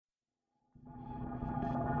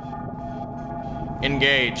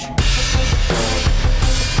Engage.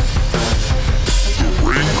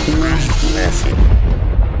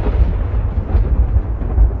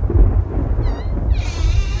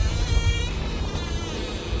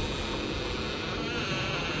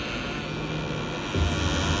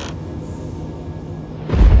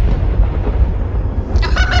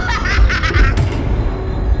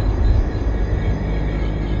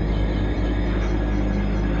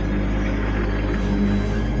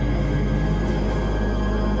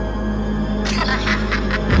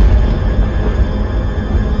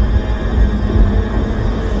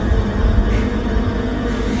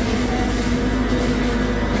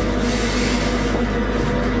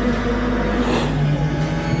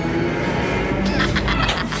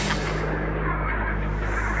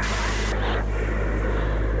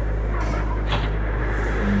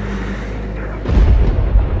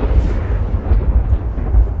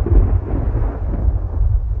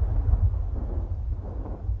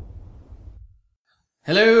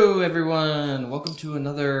 Hello, everyone. Welcome to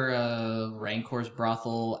another Rancor's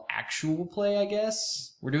Brothel actual play, I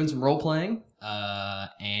guess. We're doing some role-playing,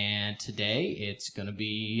 and today it's going to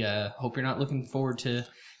be, hope you're not looking forward to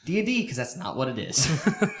D&D, because that's not what it is.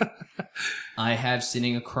 I have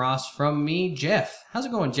sitting across from me, Jeff. How's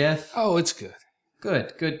it going, Jeff? Oh, it's good.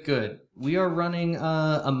 Good. We are running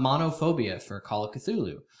a Monophobia for Call of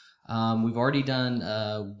Cthulhu. We've already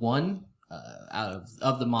done one out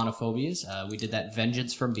of the Monophobias. We did that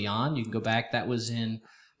Vengeance from Beyond. You can go back. That was in,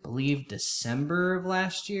 I believe, December of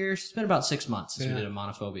last year. It's been about 6 months since we did a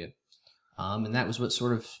Monophobia. And that was what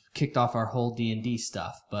sort of kicked off our whole D&D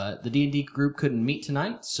stuff. But the D&D group couldn't meet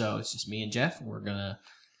tonight, so it's just me and Jeff. We're going to,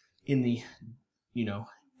 in the,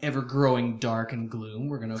 ever-growing dark and gloom,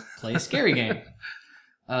 we're going to play a scary game.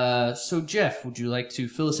 So, Jeff, would you like to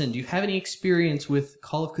fill us in? Do you have any experience with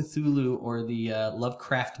Call of Cthulhu or the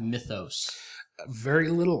Lovecraft mythos? Very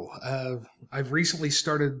little. I've recently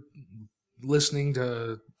started listening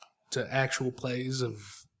to actual plays of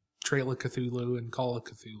Trail of Cthulhu and Call of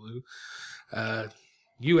Cthulhu.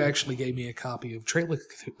 You actually gave me a copy of Trail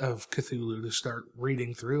of Cthulhu to start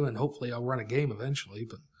reading through, and hopefully I'll run a game eventually.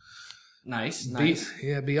 But Nice.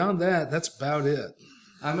 Beyond that, that's about it.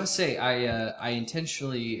 I must say, I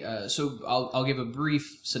intentionally, so I'll give a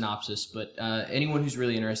brief synopsis, but anyone who's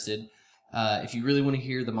really interested, if you really want to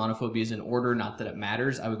hear the Monophobias in order, not that it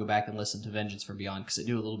matters, I would go back and listen to Vengeance from Beyond, because I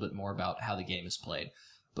do a little bit more about how the game is played.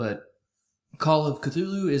 But Call of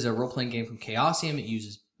Cthulhu is a role-playing game from Chaosium. It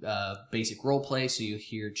uses basic role-play, so you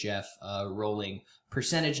hear Jeff rolling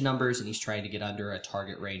percentage numbers, and he's trying to get under a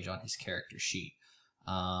target range on his character sheet.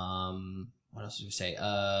 What else did we say?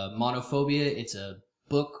 Monophobia, it's a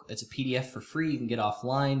book. It's a PDF for free. You can get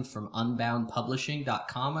offline from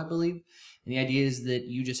unboundpublishing.com, I believe. And the idea is that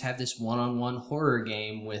you just have this one-on-one horror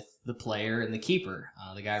game with the player and the keeper,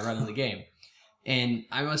 the guy running the game. And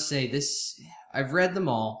I must say, I've read them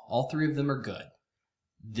all. All three of them are good.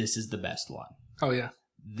 This is the best one. Oh, yeah.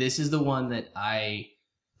 This is the one I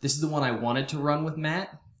wanted to run with Matt,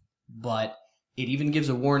 but it even gives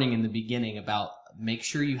a warning in the beginning about make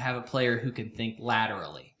sure you have a player who can think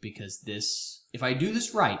laterally, because this, if I do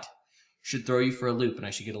this right, should throw you for a loop, and I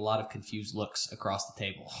should get a lot of confused looks across the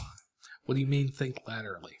table. What do you mean think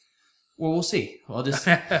laterally? Well, we'll see. I'll just...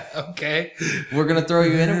 Okay. We're going to throw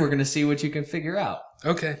you in, and we're going to see what you can figure out.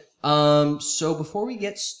 Okay. So before we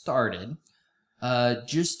get started,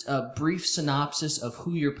 just a brief synopsis of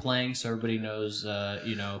who you're playing so everybody knows,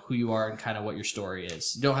 who you are and kind of what your story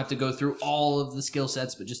is. You don't have to go through all of the skill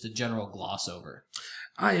sets, but just a general gloss over.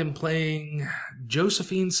 I am playing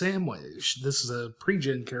Josephine Samways. This is a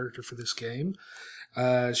pre-gen character for this game.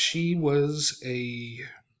 She was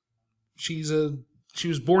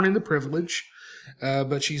born into privilege,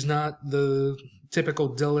 but she's not the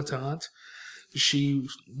typical dilettante. She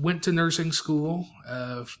went to nursing school,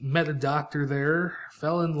 met a doctor there,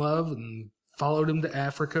 fell in love, and followed him to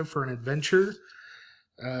Africa for an adventure.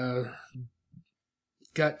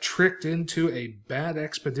 Got tricked into a bad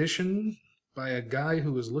expedition by a guy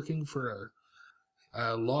who was looking for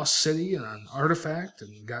a lost city and an artifact,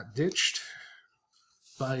 and got ditched.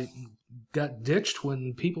 Got ditched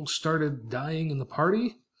when people started dying in the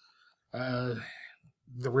party.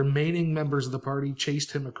 The remaining members of the party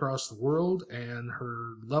chased him across the world, and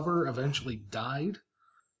her lover eventually died,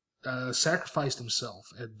 sacrificed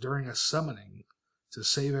himself during a summoning to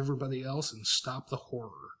save everybody else and stop the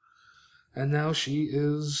horror. And now she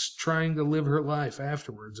is trying to live her life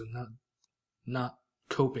afterwards and not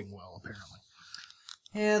coping well, apparently.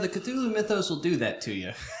 Yeah, the Cthulhu mythos will do that to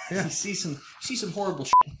you. Yeah. You see some horrible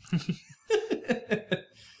shit.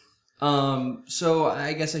 So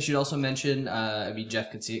I guess I should also mention,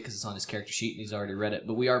 Jeff can see it because it's on his character sheet and he's already read it,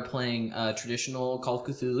 but we are playing traditional Call of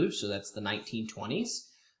Cthulhu, so that's the 1920s.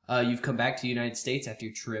 You've come back to the United States after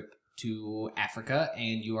your trip to Africa,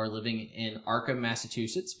 and you are living in Arkham,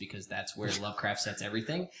 Massachusetts, because that's where Lovecraft sets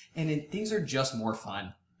everything, and things are just more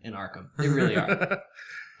fun in Arkham. They really are.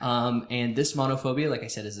 And this Monophobia, like I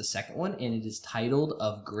said, is the second one, and it is titled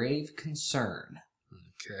Of Grave Concern.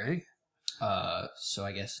 Okay. So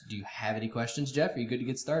I guess, do you have any questions, Jeff? Are you good to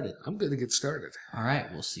get started? I'm good to get started. All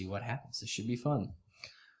right, we'll see what happens. This should be fun.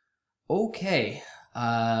 Okay,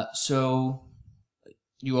 so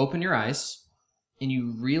you open your eyes, and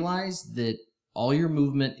you realize that all your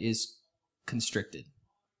movement is constricted.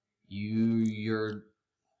 You're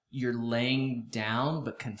laying down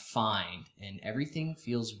but confined, and everything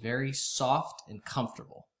feels very soft and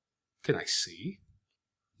comfortable. Can I see?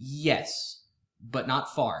 Yes, but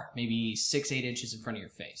not far. Maybe 6-8 inches in front of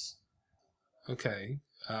your face. Okay.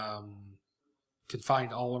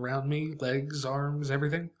 Confined all around me? Legs, arms,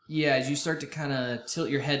 everything? Yeah, as you start to kind of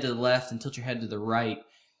tilt your head to the left and tilt your head to the right,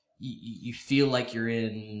 you feel like you're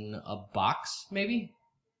in a box, maybe?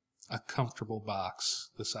 A comfortable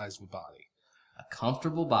box the size of a body. A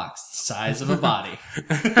comfortable box the size of a body.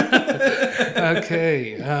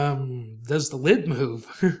 Okay. Does the lid move?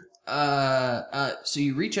 So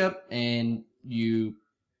you reach up and you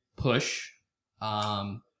push,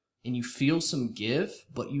 and you feel some give,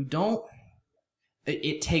 but you don't.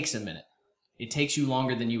 It takes a minute. It takes you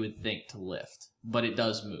longer than you would think to lift, but it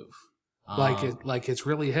does move. Like it's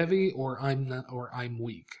really heavy, or I'm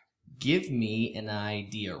weak. Give me an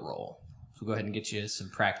idea roll. So go ahead and get you some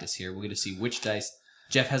practice here. We're going to see which dice.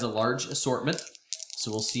 Jeff has a large assortment,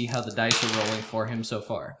 so we'll see how the dice are rolling for him so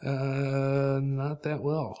far. Not that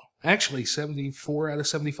well. Actually, 74 out of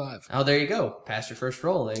 75. Oh, there you go. Passed your first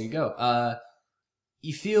roll. There you go.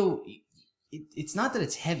 You feel... It's not that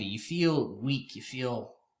it's heavy. You feel weak. You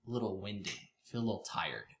feel a little winded. You feel a little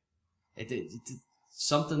tired.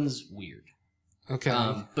 Something's weird. Okay.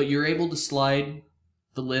 But you're able to slide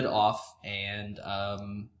the lid off, and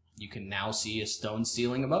you can now see a stone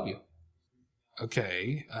ceiling above you.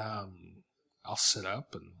 Okay. I'll sit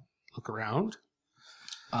up and look around.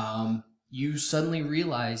 You suddenly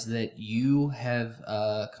realize that you have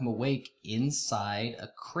come awake inside a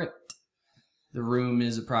crypt. The room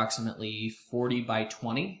is approximately 40 by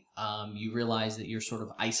 20. You realize that you're sort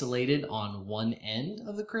of isolated on one end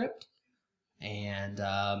of the crypt. And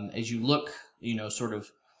as you look, it's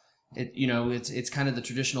kind of the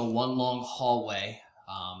traditional one long hallway.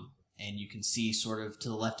 And you can see sort of to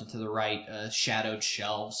the left and to the right shadowed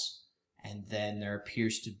shelves. And then there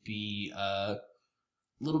appears to be a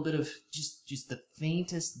little bit of just the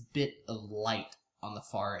faintest bit of light on the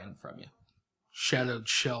far end from you. Shadowed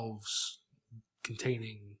shelves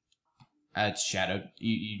containing... It's shadowed.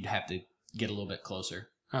 You'd have to get a little bit closer.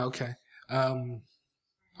 Okay.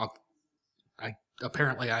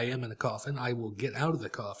 Apparently I am in a coffin. I will get out of the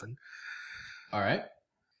coffin. All right.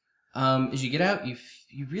 As you get out,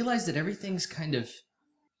 you realize that everything's kind of...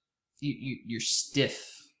 You're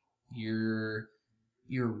stiff. You're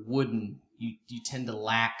wooden. You tend to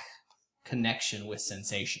lack connection with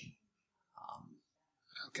sensation.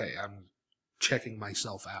 Okay, I'm checking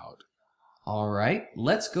myself out. All right,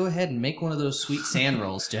 let's go ahead and make one of those sweet sand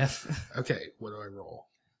rolls, Jeff. Okay, what do I roll?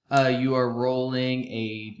 You are rolling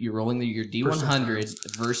your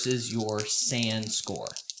D100 versus your sand score.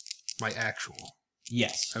 My actual.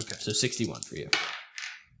 Yes. Okay. So 61 for you.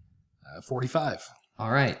 45. All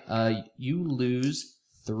right. You lose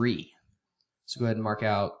 3. So go ahead and mark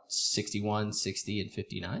out 61, 60, and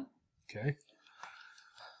 59. Okay.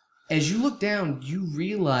 As you look down, you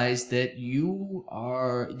realize that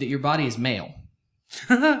your body is male.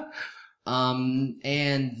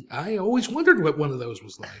 And I always wondered what one of those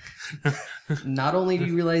was like. Not only do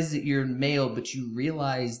you realize that you're male, but you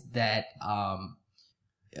realize that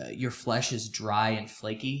your flesh is dry and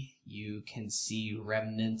flaky. You can see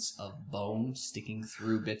remnants of bone sticking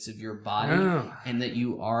through bits of your body, and that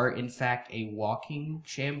you are, in fact, a walking,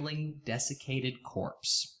 shambling, desiccated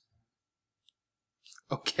corpse.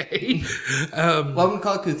 Okay. Welcome to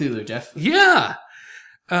Call of Cthulhu, Jeff. Yeah.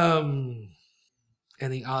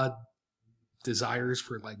 Any odd desires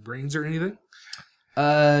for like brains or anything?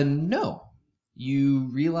 No. You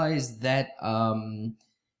realize that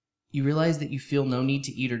you feel no need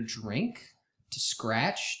to eat or drink, to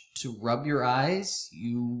scratch, to rub your eyes.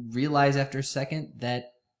 You realize after a second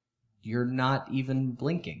that you're not even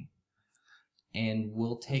blinking. And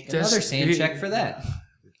we'll take another sand check for that.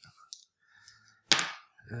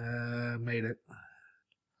 Made it.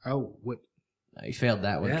 Oh, what? No, you failed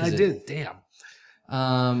that one. Yeah, I did. Damn.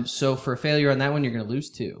 So for a failure on that one, you're going to lose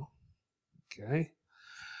 2. Okay.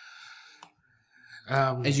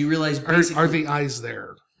 As you realize, are the eyes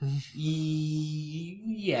there?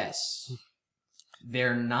 Yes.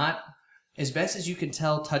 They're not, as best as you can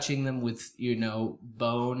tell, touching them with,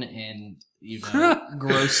 bone and,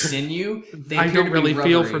 gross sinew. They I don't really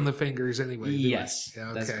feel rubbery. from the fingers anyway. Yes.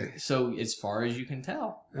 Yeah, okay. So as far as you can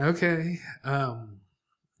tell. Okay. Well,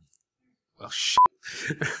 shit.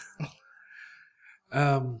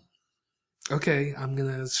 Okay, I'm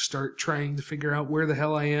gonna start trying to figure out where the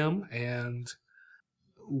hell I am, and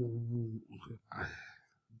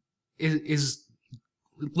is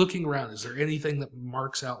looking around. Is there anything that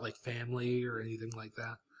marks out like family or anything like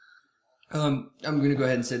that? I'm going to go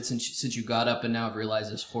ahead and say, since you got up and now have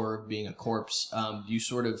realized this horror of being a corpse, you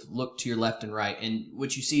sort of look to your left and right, and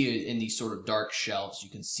what you see in these sort of dark shelves, you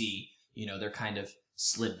can see, they're kind of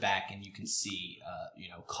slid back, and you can see,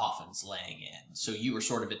 coffins laying in. So you were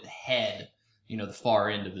sort of at the head, the far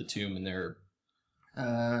end of the tomb, and there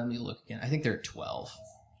let me look again. I think there are 12.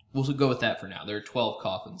 We'll go with that for now. There are 12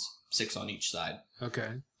 coffins, 6 on each side.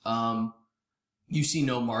 Okay. You see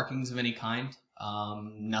no markings of any kind.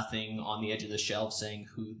 Nothing on the edge of the shelf saying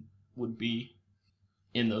who would be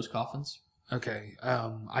in those coffins. Okay.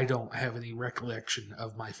 I don't have any recollection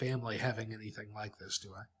of my family having anything like this,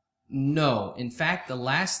 do I? No. In fact, the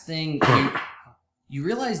last thing you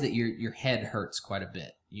realize that your head hurts quite a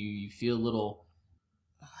bit. You feel a little.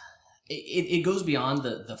 It goes beyond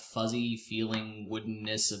the fuzzy feeling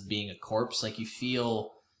woodenness of being a corpse. Like you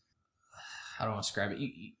feel. How do I describe it?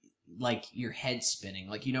 Like your head spinning.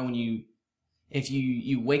 Like when if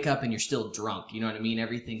you wake up and you're still drunk, you know what I mean?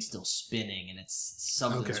 Everything's still spinning and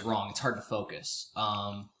something's wrong. It's hard to focus.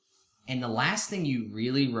 And the last thing you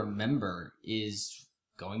really remember is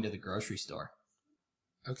going to the grocery store.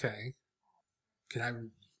 Okay.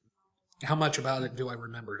 How much about it do I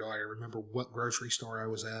remember? Do I remember what grocery store I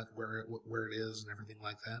was at, where it is, and everything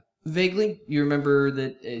like that? Vaguely. You remember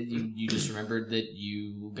that you just remembered that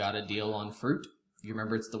you got a deal on fruit. You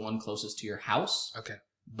remember it's the one closest to your house. Okay.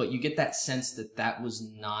 But you get that sense that was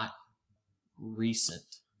not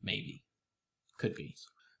recent, maybe. Could be.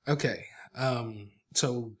 Okay.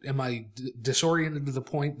 So am I disoriented to the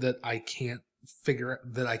point that I can't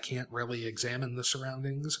really examine the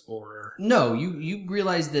surroundings, or? No, you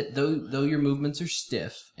realize that though your movements are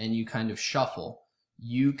stiff and you kind of shuffle,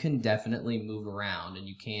 you can definitely move around and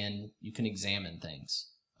you can examine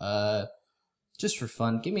things. Just for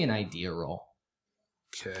fun, give me an idea roll.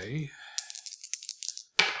 Okay.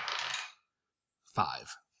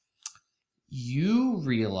 5. You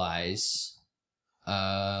realize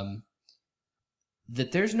that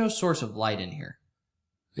there's no source of light in here.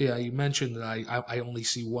 Yeah, you mentioned that I only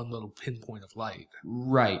see one little pinpoint of light.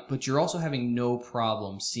 Right, but you're also having no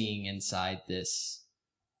problem seeing inside this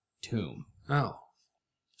tomb. Oh.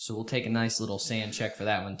 So we'll take a nice little sand check for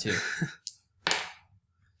that one, too.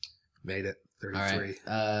 Made it. 33.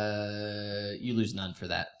 All right. You lose none for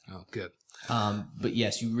that. Oh, good. But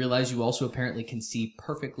yes, you realize you also apparently can see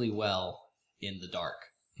perfectly well in the dark.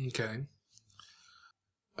 Okay.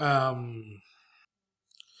 All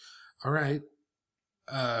right.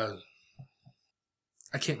 I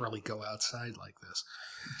can't really go outside like this.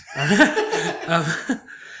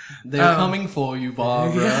 They're coming for you,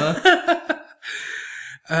 Barbara.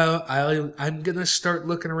 I'm going to start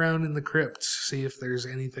looking around in the crypt, see if there's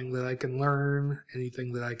anything that I can learn,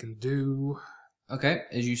 anything that I can do. Okay,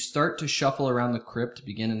 as you start to shuffle around the crypt,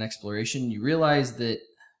 begin an exploration, you realize that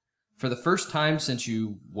for the first time since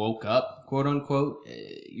you woke up, quote unquote,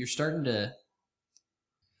 you're starting to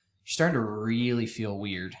really feel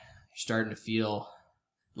weird. You're starting to feel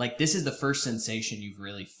like this is the first sensation you've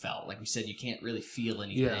really felt. Like we said, you can't really feel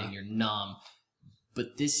anything. Yeah. You're numb.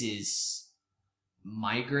 But this is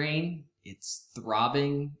migraine. It's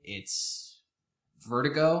throbbing. It's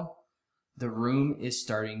vertigo. The room is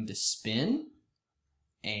starting to spin.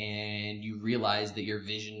 And you realize that your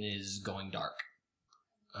vision is going dark.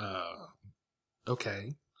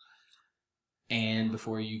 Okay. And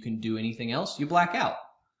before you can do anything else, you black out.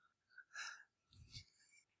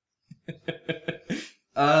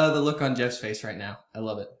 The look on Jeff's face right now. I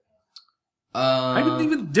love it. I didn't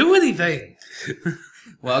even do anything.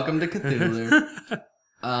 Welcome to Cthulhu.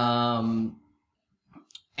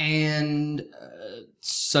 And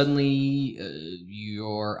suddenly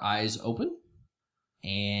your eyes open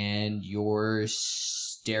and you're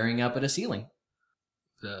staring up at a ceiling.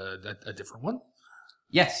 A different one?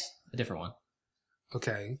 Yes, a different one.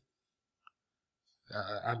 Okay.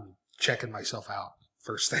 I'm checking myself out.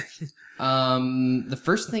 First thing. The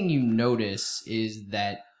first thing you notice is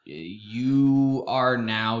that you are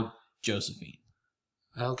now Josephine.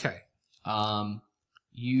 Okay.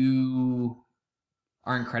 You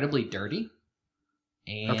are incredibly dirty.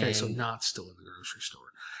 And, okay, so not still in the grocery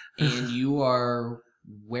store. And you are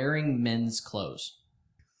wearing men's clothes.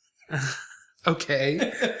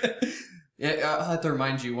 Okay. Yeah, I'll have to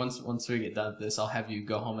remind you, once we get done with this, I'll have you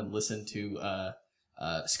go home and listen to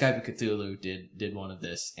Skype of Cthulhu did one of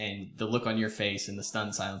this, and the look on your face and the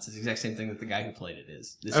stunned silence is the exact same thing that the guy who played it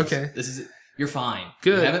is. This is you're fine.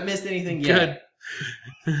 Good. You haven't missed anything yet.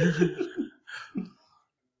 Good.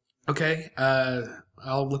 Okay,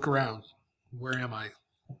 I'll look around. Where am I?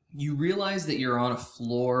 You realize that you're on a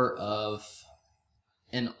floor of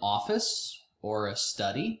an office or a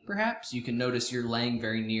study, perhaps. You can notice you're laying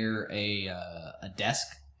very near a desk.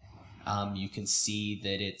 You can see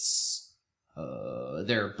that it's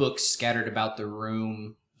there are books scattered about the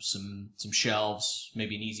room, some shelves,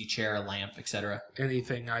 maybe an easy chair, a lamp, etc.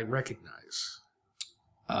 Anything I recognize?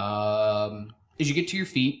 As you get to your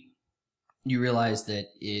feet, you realize that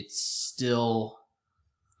it's still,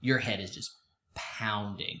 your head is just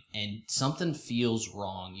pounding, and something feels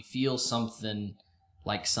wrong. You feel something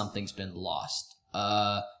like something's been lost.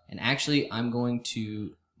 And actually, I'm going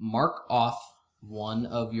to mark off one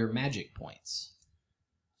of your magic points.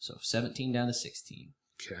 So 17 down to 16.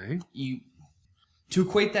 Okay. To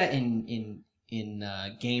equate that in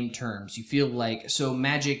game terms, you feel like, so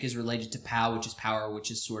magic is related to POW, which is power, which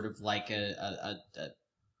is sort of like a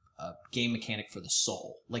game mechanic for the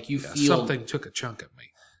soul. Like you feel something took a chunk of me.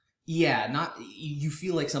 Yeah, you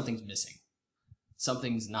feel like something's missing.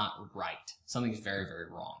 Something's not right. Something's very, very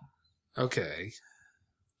wrong. Okay.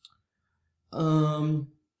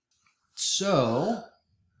 So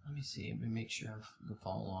let me see. Let me make sure I'm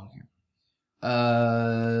following along here.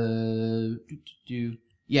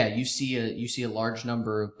 Yeah, you see a large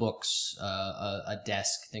number of books, a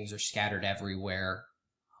desk. Things are scattered everywhere.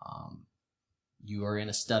 You are in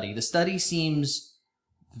a study. The study seems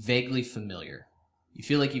vaguely familiar. You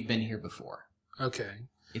feel like you've been here before. Okay.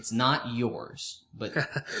 It's not yours, but...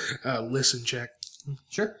 listen check.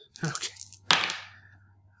 Sure. Okay.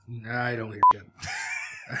 No, I don't hear you.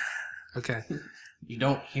 Okay. You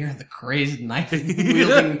don't hear the crazy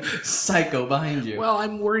knife-wielding psycho behind you. Well,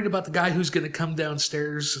 I'm worried about the guy who's going to come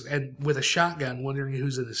downstairs and with a shotgun, wondering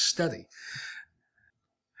who's in his study.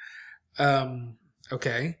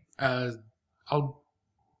 Okay. Am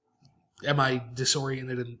I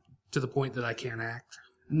disoriented to the point that I can't act?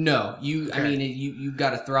 No, okay. I mean, you've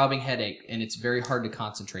got a throbbing headache, and it's very hard to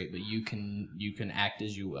concentrate, but you can act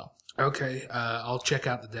as you will. Okay, I'll check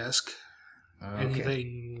out the desk. Okay.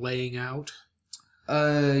 Anything laying out?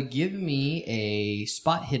 Give me a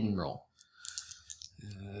spot hidden roll.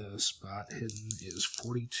 Spot hidden is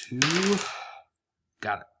 42.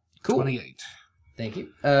 Got it. Cool. 28. Thank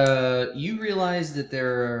you. You realize that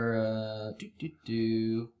there are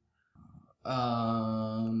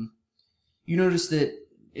you notice that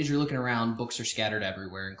as you're looking around, books are scattered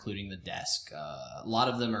everywhere, including the desk. A lot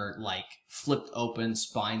of them are like flipped open,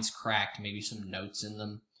 spines cracked, maybe some notes in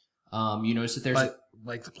them. You notice that there's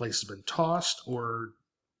like the place has been tossed or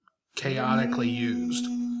chaotically used.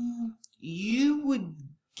 You would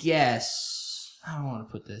guess. I don't want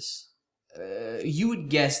to put this. You would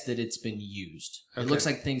guess that it's been used. Okay. It looks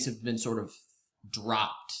like things have been sort of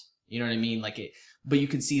dropped. You know what I mean? But you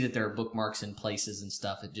can see that there are bookmarks in places and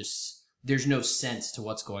stuff. There's no sense to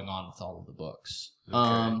what's going on with all of the books.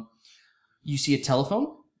 Okay. You see a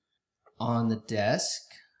telephone on the desk.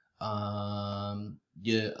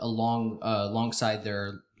 Alongside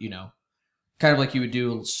there, kind of like you would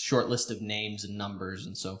do a short list of names and numbers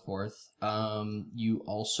and so forth. You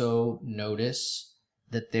also notice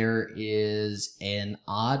that there is an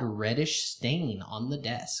odd reddish stain on the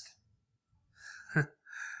desk.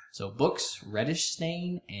 So books, reddish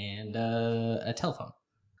stain, and a telephone.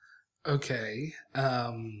 Okay.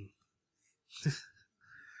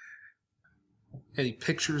 Any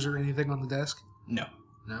pictures or anything on the desk? No.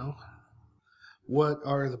 No? What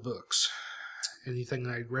are the books? Anything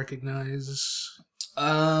I recognize?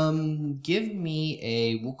 Give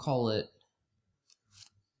me we'll call it,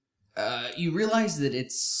 you realize that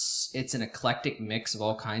it's an eclectic mix of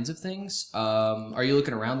all kinds of things. Are you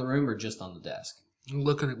looking around the room or just on the desk? I'm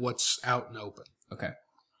looking at what's out and open. Okay.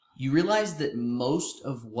 You realize that most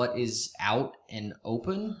of what is out and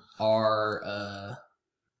open are,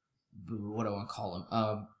 what do I want to call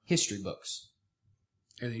them? History books.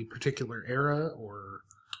 Any particular era or?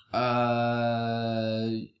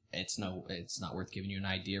 It's not worth giving you an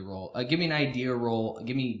idea roll. Give me an idea roll.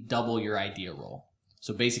 Give me double your idea roll.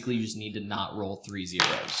 So basically you just need to not roll 3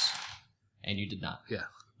 zeros. And you did not. Yeah.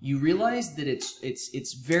 You realize that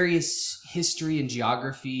it's various history and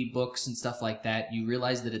geography books and stuff like that. You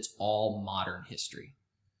realize that it's all modern history.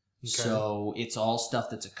 Okay. So it's all stuff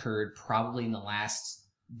that's occurred probably in the last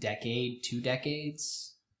decade, 2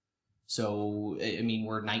 decades. So, I mean,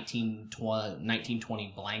 we're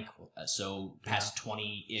 1920 blank, so past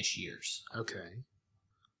 20-ish years. Okay.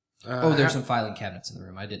 There's some filing cabinets in the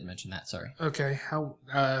room. I didn't mention that, sorry. Okay, how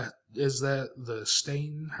is that the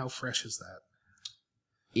stain? How fresh is that?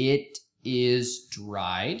 It is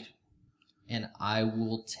dried, and I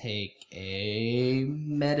will take a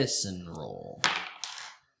medicine roll.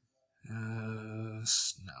 No,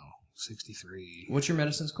 63. What's your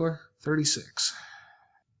medicine score? 36.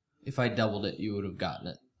 If I doubled it, you would have gotten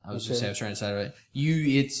it. I was I was trying to decide it.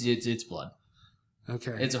 It's blood.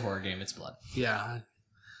 Okay. It's a horror game. It's blood. Yeah.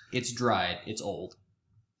 It's dried. It's old.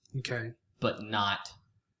 Okay. But not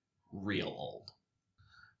real old.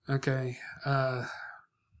 Okay.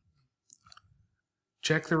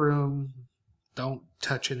 Check the room. Don't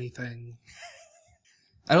touch anything.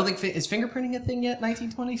 I don't think is fingerprinting a thing yet.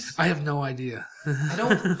 1920s. I have no idea. I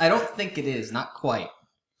don't think it is. Not quite.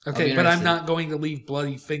 Okay, but I'm not going to leave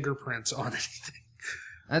bloody fingerprints on anything.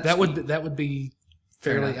 That would be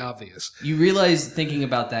fairly obvious. You realize, thinking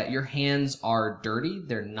about that, your hands are dirty.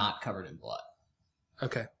 They're not covered in blood.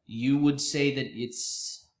 Okay. You would say that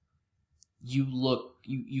it's...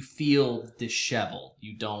 You feel disheveled.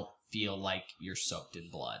 You don't feel like you're soaked in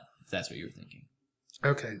blood, if that's what you were thinking.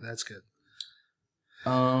 Okay, that's good.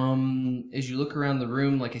 As you look around the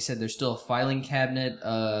room, like I said, there's still a filing cabinet.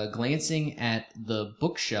 Glancing at the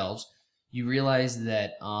bookshelves, you realize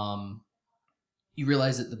that the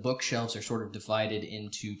bookshelves are sort of divided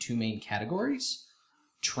into 2 main categories: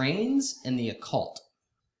 trains and the occult.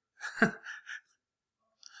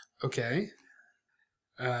 Okay.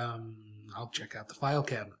 I'll check out the file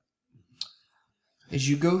cabinet. As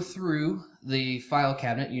you go through the file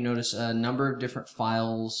cabinet, you notice a number of different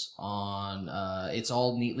files on, it's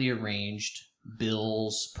all neatly arranged,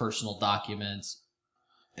 bills, personal documents,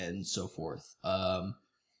 and so forth. The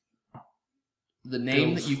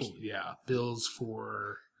name bills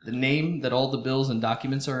for... The name that all the bills and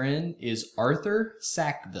documents are in is Arthur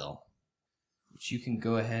Sackville, which you can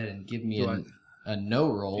go ahead and give me a no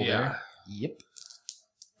roll there. Yep.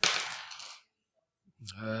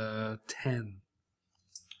 10.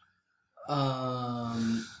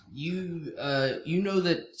 You know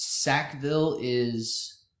that Sackville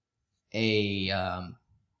is a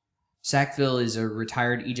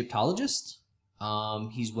retired Egyptologist.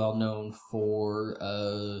 He's well known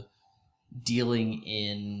for dealing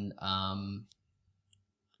in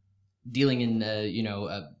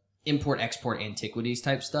import-export antiquities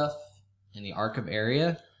type stuff in the Arkham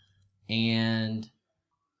area, and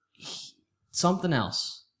something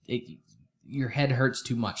else. Your head hurts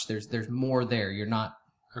too much. There's more there. You're not...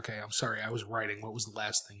 Okay, I'm sorry. I was writing. What was the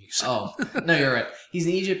last thing you said? Oh, no, you're right. He's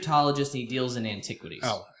an Egyptologist, and he deals in antiquities.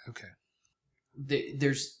 Oh, okay.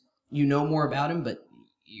 You know more about him, but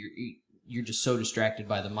you're just so distracted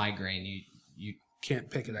by the migraine, you can't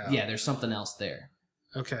pick it out. Yeah, there's something else there.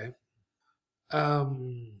 Okay.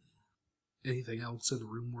 Anything else in the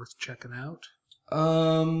room worth checking out?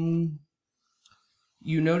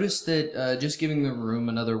 You notice that just giving the room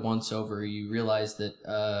another once over, you realize that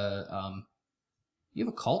you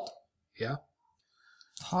have a cult? Yeah.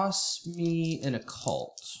 Toss me an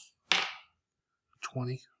occult.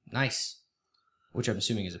 20. Nice. Which I'm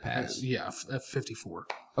assuming is a pass. Yeah, 54.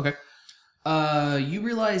 Okay. You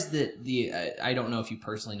realize that I don't know if you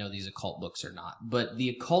personally know these occult books or not, but the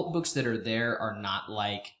occult books that are there are not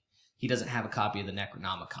like, he doesn't have a copy of the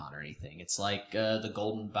Necronomicon or anything. It's like the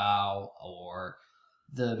Golden Bough or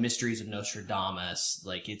the Mysteries of Nostradamus.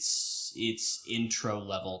 Like, it's intro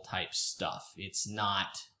level type stuff. It's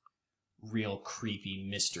not real creepy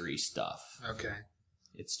mystery stuff. Okay.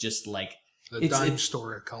 It's just like the dime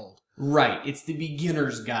store occult. Right. It's the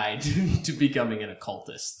beginner's guide to becoming an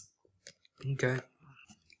occultist. Okay.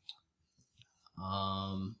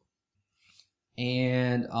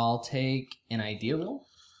 And I'll take an idea roll.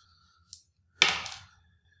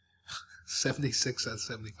 76 out of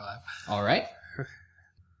 75. All right.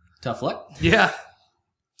 Tough luck. Yeah.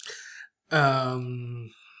 I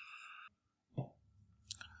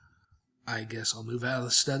guess I'll move out of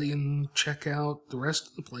the study and check out the rest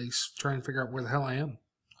of the place. Try and figure out where the hell I am.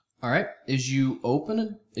 All right. As you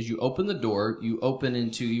open the door, you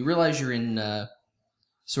realize you're in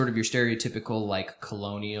sort of your stereotypical like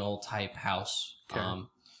colonial type house. Okay.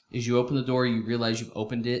 As you open the door, you realize you've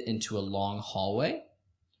opened it into a long hallway.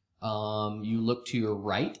 You look to your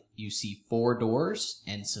right, you see 4 doors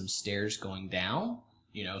and some stairs going down,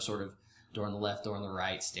 sort of door on the left, door on the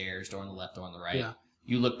right, stairs, door on the left, door on the right. Yeah.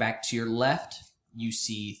 You look back to your left, you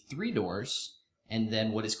see 3 doors, and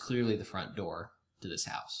then what is clearly the front door to this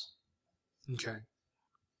house. Okay.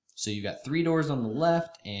 So you got 3 doors on the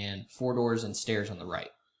left and 4 doors and stairs on the right.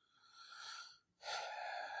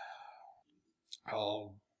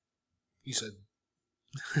 Oh, you said...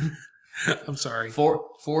 I'm sorry.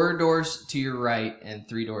 4 doors to your right and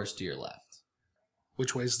 3 doors to your left.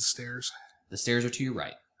 Which way's the stairs? The stairs are to your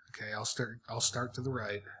right. Okay, I'll start to the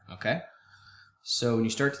right. Okay. So when you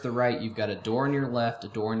start to the right, you've got a door on your left, a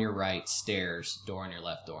door on your right, stairs, door on your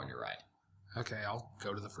left, door on your right. Okay, I'll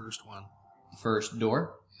go to the first one. First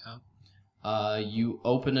door. Yeah. You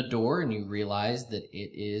open a door and you realize that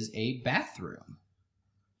it is a bathroom.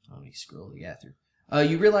 Let me scroll the bathroom.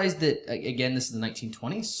 You realize that, again, this is the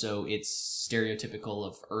 1920s, so it's stereotypical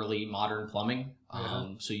of early modern plumbing.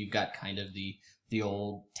 So you've got kind of the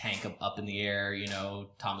old tank up in the air,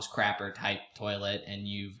 Thomas Crapper type toilet, and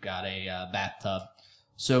you've got a bathtub.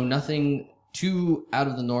 So nothing too out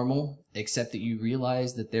of the normal, except that you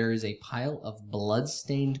realize that there is a pile of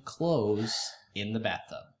blood-stained clothes in the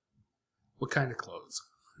bathtub. What kind of clothes?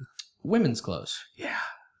 Women's clothes. Yeah,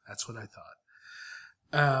 that's what I thought.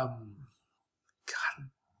 God,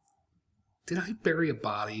 did I bury a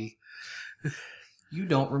body? You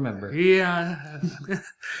don't remember. Yeah.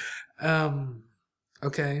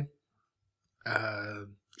 Okay.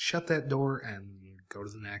 Shut that door and go to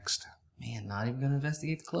the next. Man, not even going to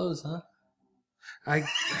investigate the clothes, huh? I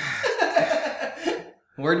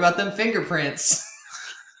worried about them fingerprints.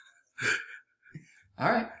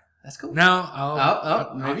 All right, that's cool.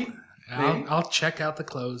 No, maybe. I'll check out the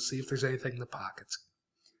clothes, see if there's anything in the pockets.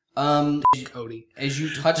 Cody. As you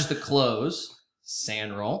touch the clothes,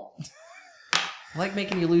 sand roll. I like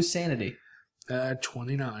making you lose sanity.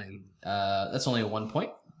 29. That's only a 1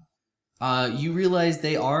 point. You realize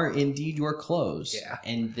they are indeed your clothes. Yeah.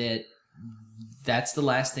 And that's the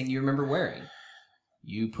last thing you remember wearing.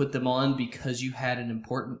 You put them on because you had an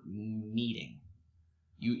important meeting.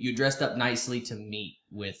 You dressed up nicely to meet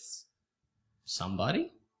with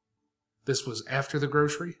somebody? This was after the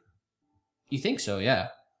grocery? You think so, yeah.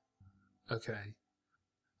 Okay.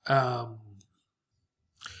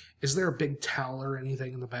 Is there a big towel or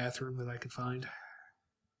anything in the bathroom that I could find?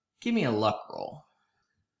 Give me a luck roll.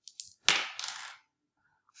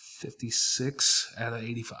 56 out of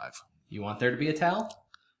 85. You want there to be a towel?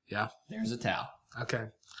 Yeah. There's a towel. Okay.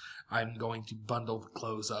 I'm going to bundle the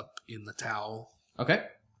clothes up in the towel. Okay.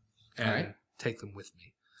 And all right. Take them with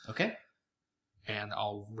me. Okay. And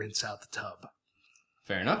I'll rinse out the tub.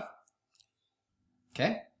 Fair enough.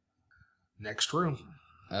 Okay. Next room.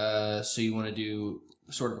 So you want to do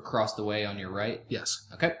sort of across the way on your right? Yes.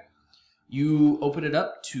 Okay. You open it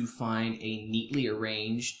up to find a neatly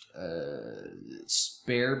arranged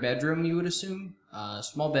spare bedroom, you would assume.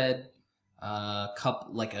 Small bed,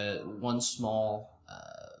 one small,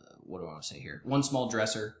 what do I want to say here? One small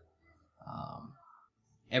dresser.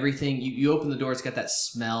 Everything, you open the door, it's got that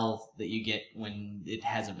smell that you get when it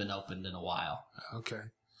hasn't been opened in a while. Okay.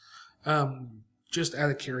 Just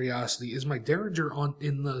out of curiosity, is my derringer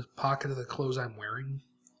in the pocket of the clothes I'm wearing?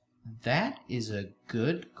 That is a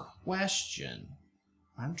good question.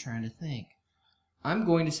 I'm trying to think. I'm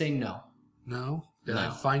going to say no. No? Did No.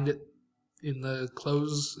 I find it in the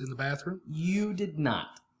clothes in the bathroom? You did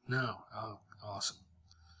not. No. Oh, awesome.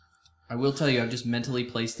 I will tell you, I've just mentally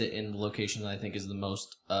placed it in the location that I think is the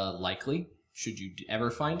most likely, should you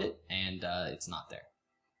ever find it, and it's not there.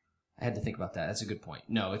 I had to think about that. That's a good point.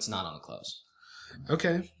 No, it's not on the clothes.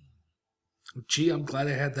 Okay. Gee, I'm glad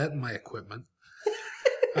I had that in my equipment.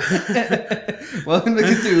 Welcome to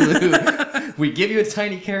Cthulhu. We give you a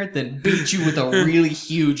tiny carrot, then beat you with a really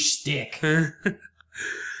huge stick.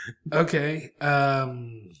 Okay.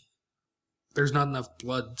 There's not enough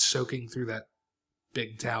blood soaking through that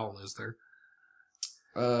big towel, is there?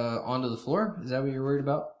 Onto the floor? Is that what you're worried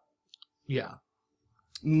about? Yeah.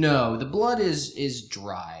 No, the blood is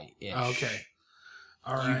dry-ish. Okay.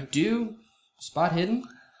 All right. You do spot hidden?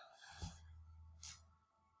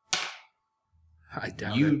 I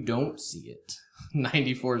doubt You it. don't see it.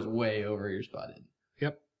 94 is way over your spot hidden.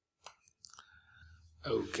 Yep.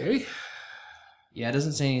 Okay. Yeah, it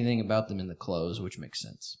doesn't say anything about them in the clothes, which makes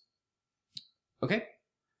sense. Okay.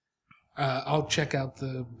 I'll check out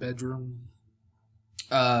the bedroom.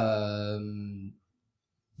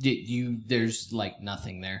 There's like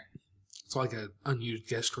nothing there. It's like an unused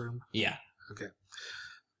guest room. Yeah. Okay.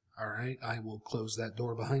 All right. I will close that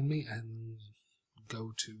door behind me and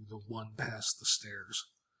go to the one past the stairs.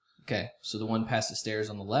 Okay, so the one past the stairs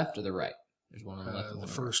on the left or the right? There's one on the left. The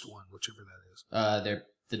first one, whichever that is.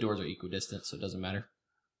 The doors are equidistant, so it doesn't matter.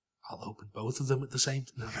 I'll open both of them at the same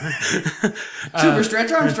time. Super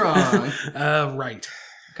Stretch Armstrong! Right.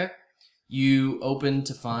 Okay. You open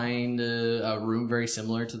to find a room very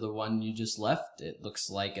similar to the one you just left. It looks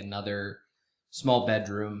like another small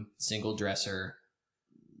bedroom, single dresser.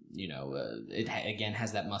 You know, it again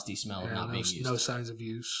has that musty smell of not being used. No signs of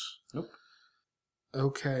use. Nope.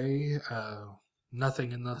 Okay.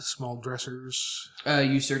 Nothing in the small dressers.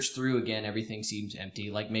 You search through again. Everything seems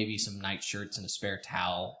empty. Like maybe some nightshirts and a spare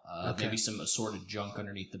towel. Okay. Maybe some assorted junk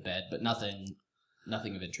underneath the bed, but nothing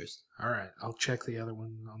of interest. All right. I'll check the other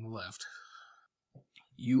one on the left.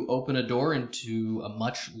 You open a door into a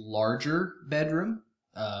much larger bedroom,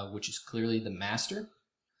 which is clearly the master.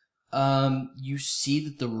 You see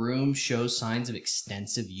that the room shows signs of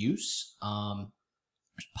extensive use.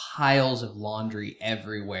 There's piles of laundry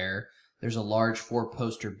everywhere. There's a large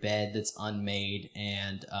 4-poster bed that's unmade,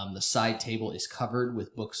 and the side table is covered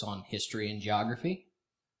with books on history and geography.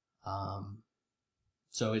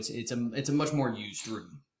 So it's a much more used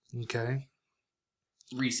room. Okay.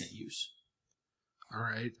 Recent use. All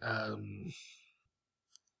right. I'm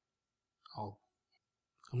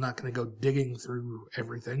not going to go digging through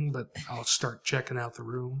everything, but I'll start checking out the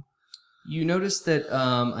room. You notice that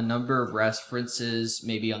a number of references,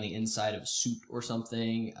 maybe on the inside of a suit or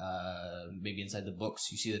something, maybe inside the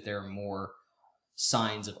books, you see that there are more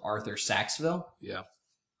signs of Arthur Saxville. Yeah.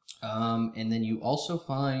 And then you also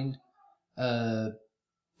find, the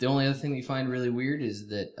only other thing that you find really weird is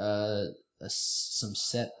that some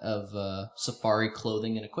set of safari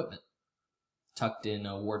clothing and equipment tucked in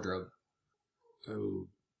a wardrobe. Oh,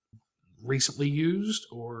 recently used,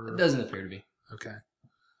 or it doesn't appear to be. Okay.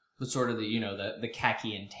 But sort of the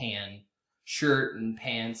khaki and tan shirt and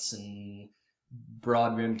pants and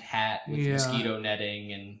broad rimmed hat with mosquito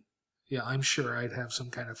netting and. Yeah, I'm sure I'd have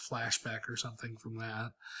some kind of flashback or something from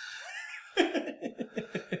that.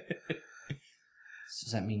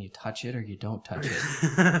 Does that mean you touch it or you don't touch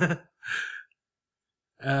it?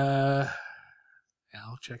 Yeah,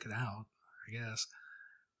 I'll check it out, I guess.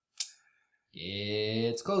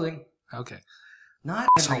 It's clothing. Okay. Not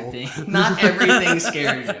everything. Not everything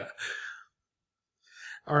scares you.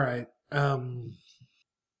 All right.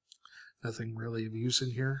 Nothing really of use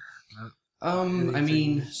in here. I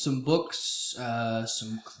mean, some books,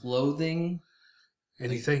 some clothing.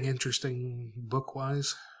 Anything interesting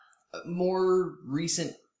book-wise? More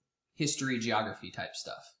recent history, geography type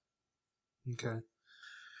stuff. Okay.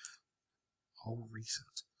 All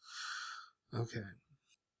recent. Okay.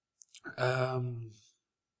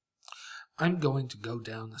 I'm going to go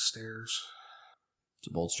down the stairs. It's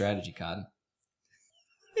a bold strategy, Cotton.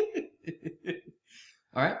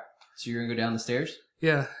 All right. So you're going to go down the stairs?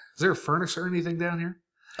 Yeah. Is there a furnace or anything down here?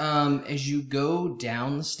 As you go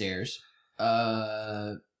down the stairs,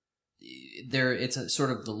 it's a sort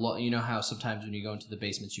of you know how sometimes when you go into the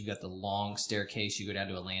basements, you've got the long staircase, you go down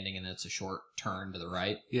to a landing, and then it's a short turn to the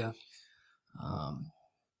right. Yeah.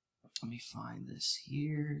 Let me find this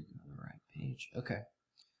here. Go to the right page. Okay.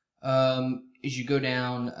 As you go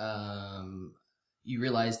down, you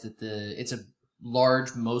realize that it's a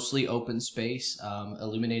large, mostly open space,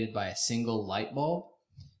 illuminated by a single light bulb.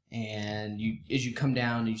 And as you come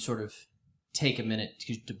down, you sort of take a minute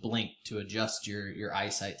to blink to adjust your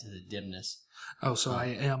eyesight to the dimness. Oh, so I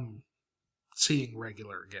am seeing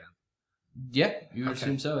regular again. Yeah, you would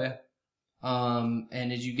assume so. Yeah.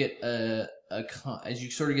 And as you get as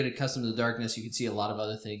you sort of get accustomed to the darkness, you can see a lot of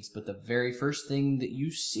other things. But the very first thing that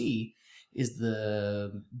you see is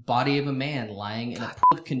the body of a man lying in a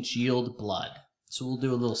pool of congealed blood. So we'll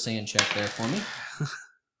do a little sand check there for me.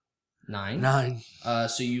 9. 9.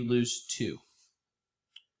 So you lose 2.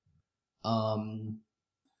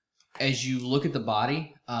 As you look at the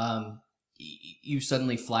body, you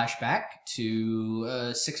suddenly flash back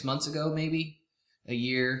to 6 months ago, maybe a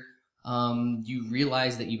year. You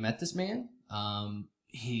realize that you met this man.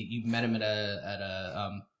 You met him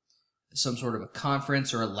at some sort of a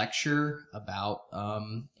conference or a lecture about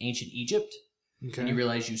ancient Egypt. Okay. And you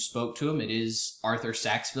realize you spoke to him. It is Arthur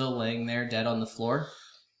Saxville laying there dead on the floor.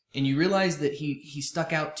 And you realize that he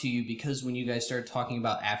stuck out to you because when you guys started talking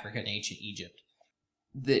about Africa and ancient Egypt,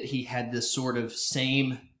 that he had this sort of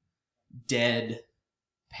same dead,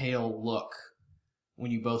 pale look when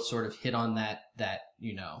you both sort of hit on that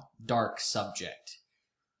dark subject.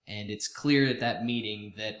 And it's clear at that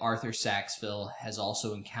meeting that Arthur Saxville has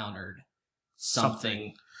also encountered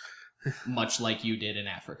something much like you did in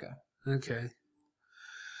Africa. Okay.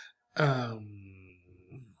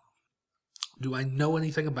 Do I know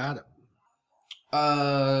anything about him?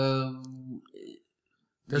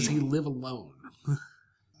 Does he live alone?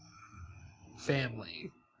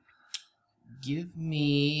 Family? Give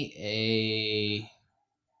me a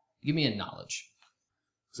knowledge.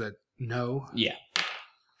 Is that no? Yeah.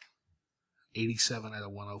 87 out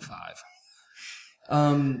of 105.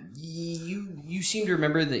 You seem to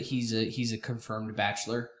remember that he's a confirmed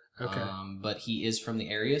bachelor. Okay. But he is from the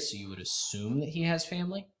area, so you would assume that he has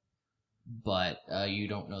family. But you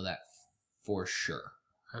don't know that for sure.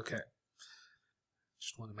 Okay.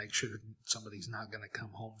 Just want to make sure that somebody's not going to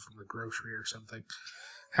come home from the grocery or something.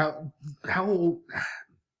 How old?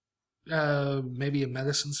 Maybe a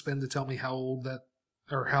medicine spin to tell me how old that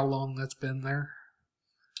or how long that's been there.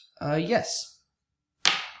 Yes.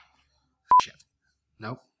 Shit.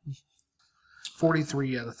 Nope.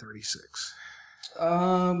 43 out of 36.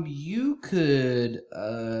 You could,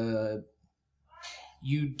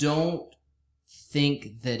 you don't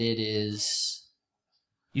think that it is,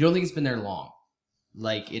 you don't think it's been there long.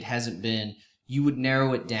 Like, it hasn't been, you would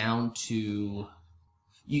narrow it down to,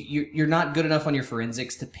 you're not good enough on your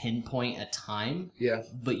forensics to pinpoint a time. Yeah.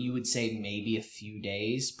 But you would say maybe a few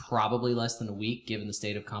days, probably less than a week, given the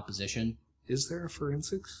state of composition. Is there a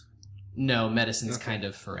forensics? No, medicine's kind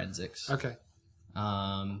of forensics. Okay.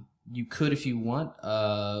 You could, if you want.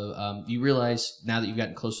 You realize now that you've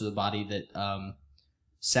gotten close to the body that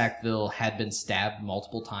Sackville had been stabbed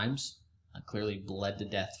multiple times. Clearly bled to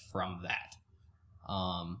death from that.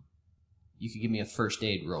 You could give me a first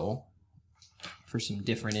aid roll for some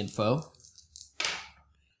different info.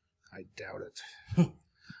 I doubt it.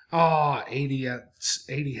 Oh, 80 out of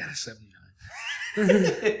 79.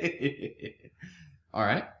 All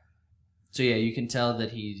right. So yeah, you can tell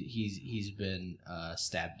that he's been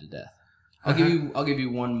stabbed to death. I'll give you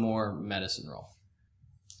one more medicine roll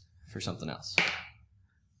for something else.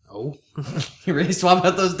 Oh, You ready to swap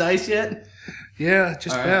out those dice yet? yeah,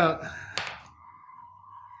 just All right. about.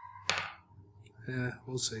 Yeah,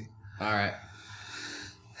 we'll see. All right.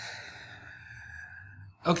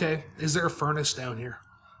 Okay, is there a furnace down here?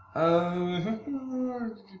 It's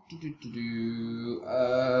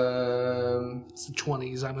the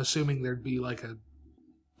 20s. I'm assuming there'd be like I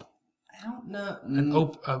don't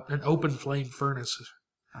know. an open flame furnace.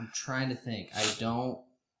 I'm trying to think.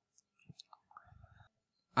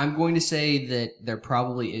 I'm going to say that there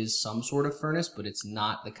probably is some sort of furnace, but it's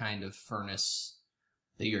not the kind of furnace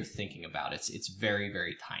that you're thinking about. It's very,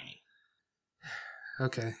 very tiny.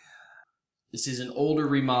 Okay. This is an older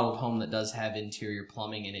remodeled home that does have interior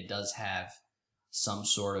plumbing, and it does have some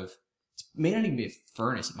sort of... It may not even be a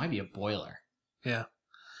furnace. It might be a boiler. Yeah.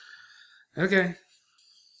 Okay.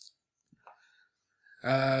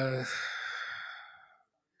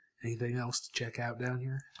 Anything else to check out down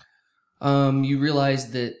here? You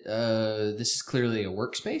realize that this is clearly a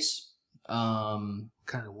workspace. What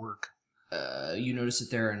kind of work? You notice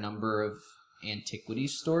that there are a number of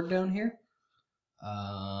antiquities stored down here.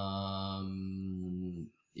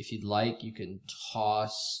 If you'd like, you can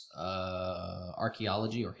toss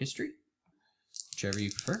archaeology or history, whichever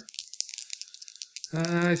you prefer.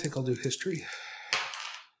 I think I'll do history.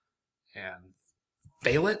 And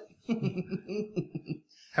fail it?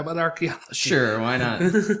 How about archaeology? Sure, why not?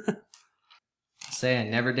 Say I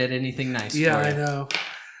never did anything nice Yeah, for I you. know.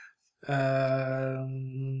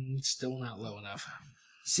 Still not low enough.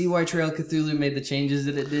 See why Trail of Cthulhu made the changes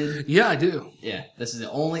that it did? Yeah, I do. Yeah, this is the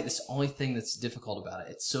only thing that's difficult about it.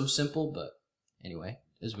 It's so simple, but anyway,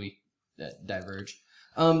 as we diverge,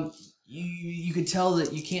 you can tell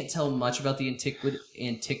that you can't tell much about the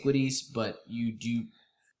antiquities, but you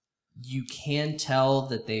can tell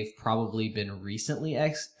that they've probably been recently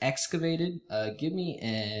excavated. Give me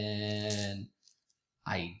an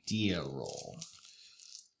idea roll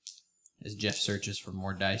as Jeff searches for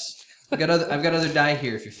more dice. I've got other die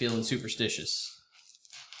here if you're feeling superstitious.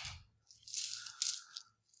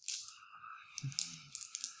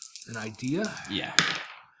 An idea? Yeah.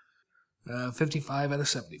 55 out of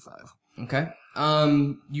 75. Okay.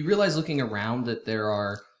 You realize looking around that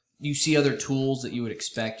you see other tools that you would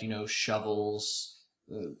expect, shovels,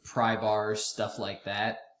 pry bars, stuff like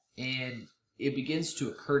that. And it begins to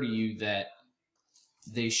occur to you that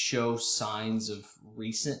they show signs of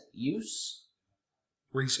recent use.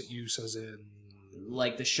 Recent use as in...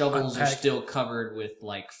 Like the shovels are Unpacked. still covered with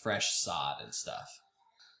like fresh sod and stuff.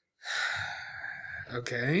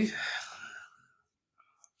 Okay.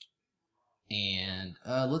 And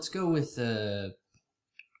let's go with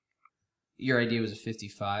your idea was a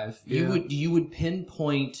 55. Yeah. You would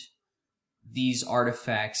pinpoint these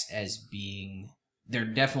artifacts as being, they're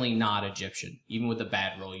definitely not Egyptian. Even with the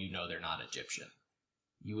bad roll, they're not Egyptian.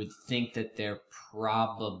 You would think that they're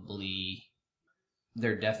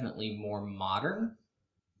definitely more modern.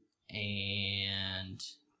 And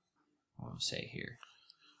what do I say here?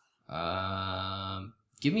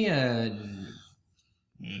 Give me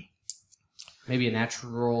maybe a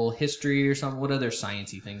natural history or something. What other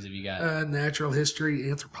sciencey things have you got? Natural history,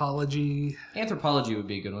 anthropology. Anthropology would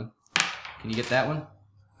be a good one. Can you get that one?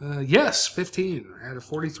 Yes, 15 out of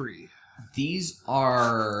 43. These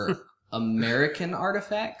are American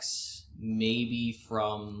artifacts,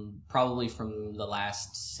 probably from the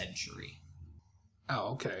last century.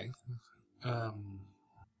 Oh, okay.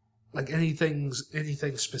 Like anything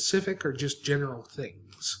specific or just general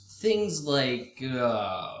things? Things like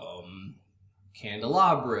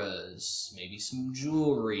candelabras, maybe some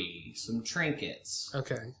jewelry, some trinkets.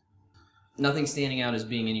 Okay. Nothing standing out as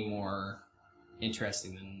being any more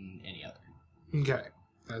interesting than any other. Okay.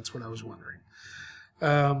 That's what I was wondering.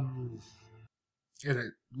 And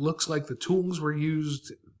it looks like the tools were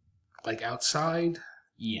used like outside?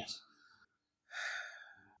 Yes.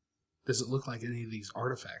 Does it look like any of these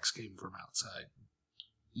artifacts came from outside?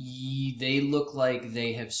 They look like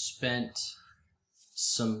they have spent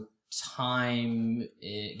some time.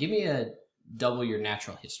 Give me a double your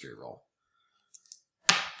natural history roll.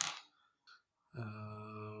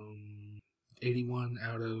 81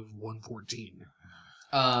 out of 114.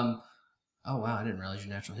 Oh wow, I didn't realize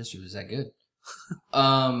your natural history was that good.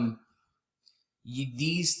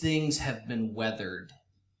 These things have been weathered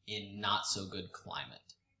in not so good climate.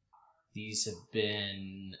 These have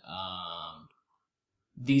been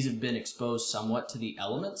exposed somewhat to the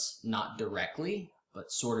elements, not directly,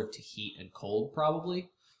 but sort of to heat and cold, probably.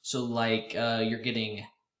 So, like you're getting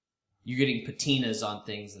patinas on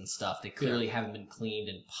things and stuff. They clearly haven't been cleaned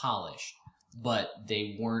and polished, but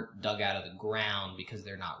they weren't dug out of the ground because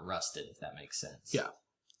they're not rusted. If that makes sense. Yeah.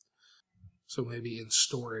 So maybe in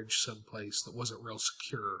storage someplace that wasn't real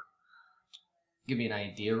secure. Give me an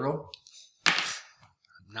idea roll.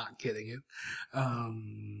 Not getting it.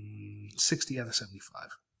 60 out of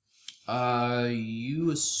 75.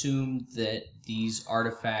 You assumed that these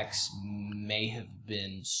artifacts may have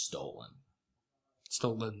been stolen.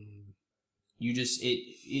 Stolen. You just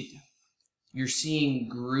you're seeing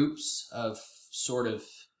groups of sort of,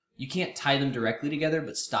 you can't tie them directly together,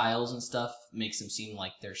 but styles and stuff makes them seem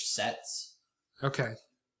like they're sets. Okay.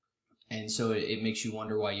 And so it makes you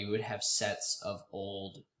wonder why you would have sets of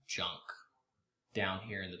old junk down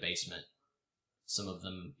here in the basement. Some of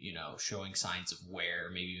them, showing signs of wear,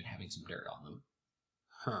 maybe even having some dirt on them.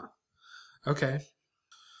 Huh. Okay.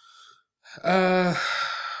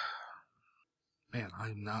 Man,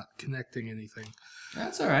 I'm not connecting anything.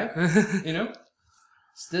 That's all right.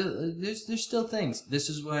 Still, there's still things. This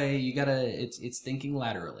is why you gotta. It's thinking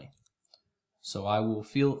laterally. So I will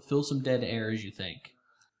fill some dead air as you think.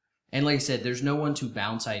 And like I said, there's no one to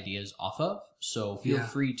bounce ideas off of. So feel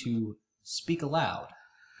free to speak aloud.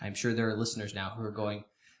 I'm sure there are listeners now who are going,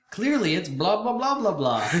 clearly it's blah, blah, blah, blah,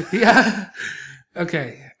 blah. Yeah.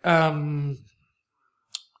 Okay. And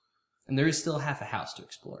there is still half a house to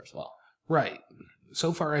explore as well. Right.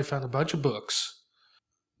 So far, I found a bunch of books.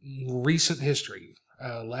 Recent history.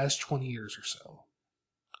 Last 20 years or so.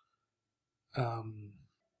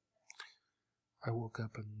 I woke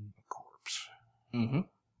up in a corpse. Mm-hmm.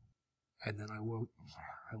 And then I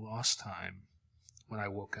lost time when I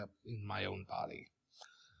woke up in my own body.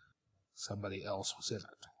 Somebody else was in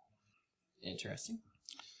it. Interesting.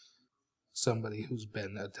 Somebody who's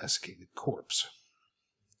been a desiccated corpse.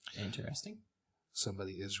 Interesting.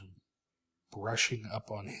 Somebody is brushing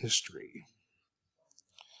up on history.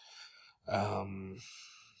 How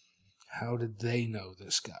did they know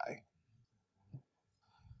this guy?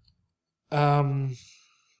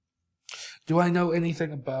 Do I know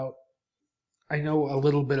anything about... I know a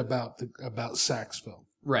little bit about Saxville.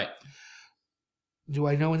 Right. Do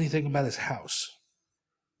I know anything about his house?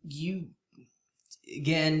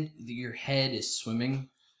 Again, your head is swimming,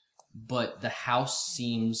 but the house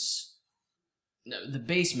seems... No, the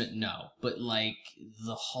basement, no. But, like,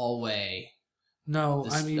 the hallway... No,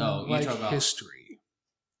 I mean, like history.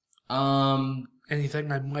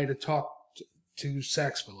 Anything I might have talked to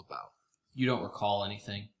Saxville about. You don't recall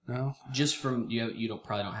anything? No? Just from... You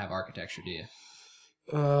probably don't have architecture, do you?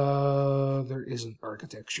 There isn't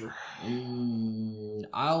architecture.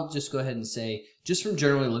 I'll just go ahead and say, just from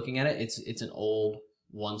generally looking at it, it's an old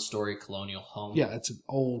one-story colonial home. Yeah, it's an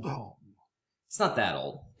old home. It's not that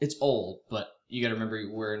old. It's old, but you got to remember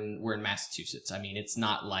we're in Massachusetts. I mean, it's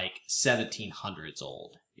not like 1700s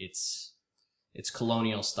old. It's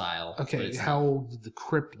colonial style. Okay, how old did the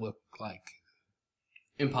crypt look like?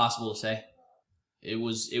 Impossible to say. It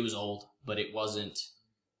was old, but it wasn't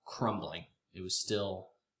crumbling. It was still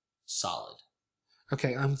solid.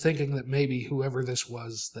 Okay, I'm thinking that maybe whoever this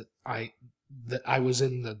was that I was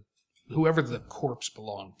in whoever the corpse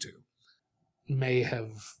belonged to may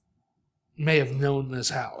have known this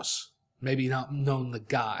house. Maybe not known the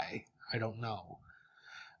guy. I don't know.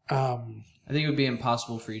 I think it would be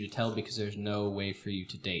impossible for you to tell because there's no way for you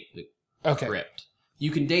to date the crypt.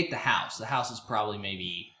 You can date the house. The house is probably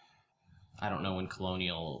maybe, I don't know when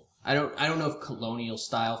colonial. I don't know if colonial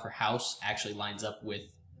style for house actually lines up with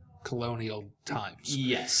colonial times.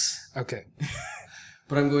 Yes. Okay.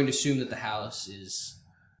 But I'm going to assume that the house is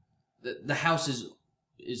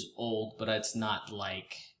old, but it's not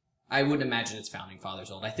like, I wouldn't imagine it's founding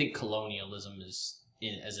fathers old. I think colonialism as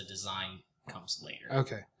a design comes later.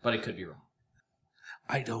 Okay. But it could be wrong.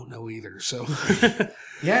 I don't know either, so.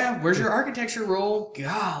 Yeah, where's your architecture roll?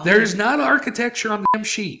 God. There's not architecture on the damn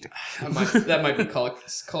sheet. That might be Call of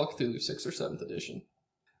Cthulhu 6th or 7th edition.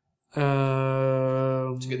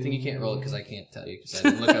 It's a good thing you can't roll it because I can't tell you because I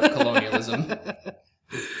didn't look up colonialism.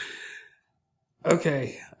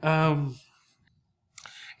 Okay.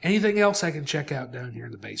 Anything else I can check out down here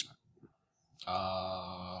in the basement?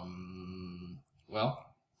 Well,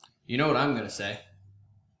 you know what I'm going to say.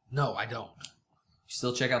 No, I don't. You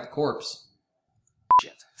still check out the corpse.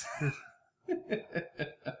 Shit.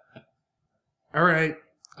 All right.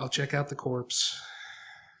 I'll check out the corpse.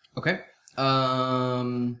 Okay.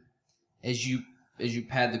 As you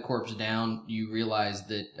pad the corpse down, you realize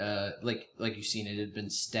that like you've seen it had been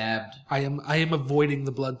stabbed. I am avoiding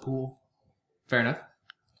the blood pool. Fair enough.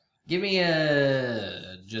 Give me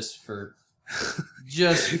a just to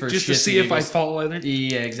see if I fall in it.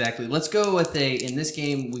 Yeah, exactly. Let's go with in this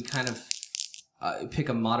game we kind of pick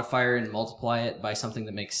a modifier and multiply it by something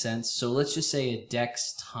that makes sense. So let's just say a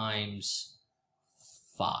dex times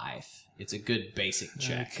 5. It's a good basic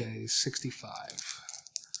check. Okay, 65.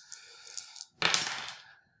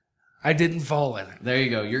 I didn't fall in it. There you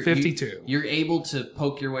go. You're 52. You're able to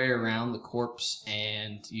poke your way around the corpse,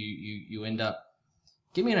 and you end up.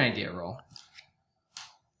 Give me an idea roll.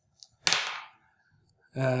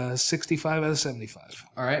 65 out of 75.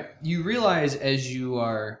 All right. You realize as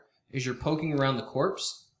you're poking around the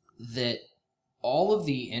corpse that all of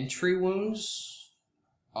the entry wounds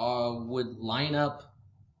would line up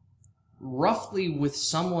roughly with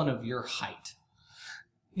someone of your height.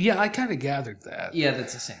 Yeah, I kind of gathered that. Yeah,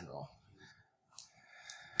 that's a sand roll.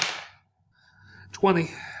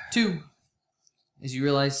 20. 2. As you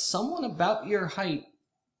realize someone about your height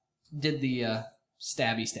did the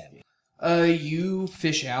stabby. You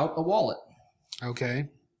fish out a wallet. Okay.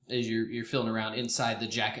 As you're feeling around inside the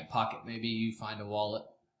jacket pocket, maybe you find a wallet.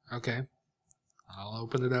 Okay. I'll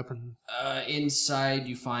open it up and... inside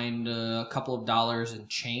you find a couple of dollars in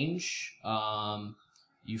change.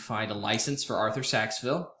 You find a license for Arthur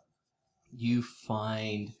Saxville. You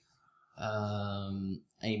find a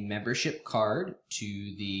membership card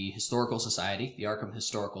to the Historical Society, the Arkham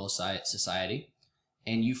Historical Society.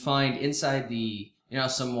 And you find inside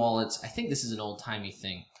some wallets, I think this is an old-timey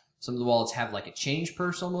thing. Some of the wallets have like a change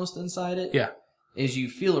purse almost inside it. Yeah. As you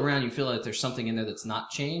feel around, you feel like there's something in there that's not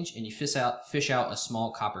change, and you fish out a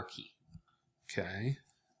small copper key. Okay.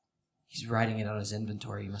 He's writing it on his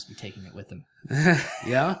inventory. He must be taking it with him.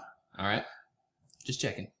 Yeah? All right. Just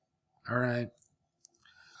checking. All right.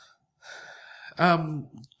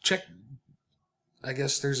 Check. I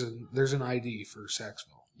guess there's an ID for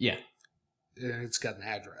Saxville. Yeah. And it's got an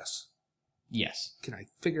address. Yes. Can I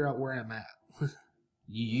figure out where I'm at?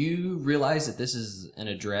 You realize that this is an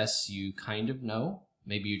address you kind of know.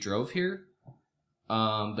 Maybe you drove here.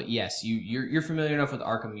 But yes, you're familiar enough with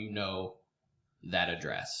Arkham, you know that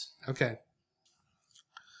address. Okay.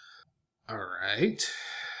 All right.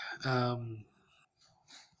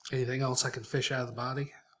 Anything else I can fish out of the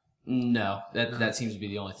body? No, that seems to be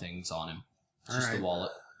the only thing that's on him. It's just the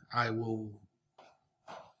wallet.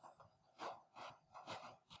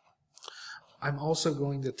 I'm also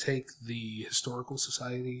going to take the Historical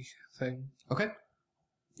Society thing. Okay.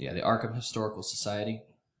 Yeah, the Arkham Historical Society.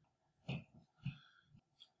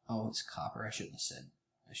 Oh, it's copper. I shouldn't have said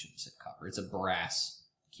copper. It's a brass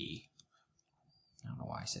key. I don't know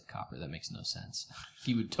why I said copper. That makes no sense.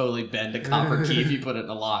 You would totally bend a copper key if you put it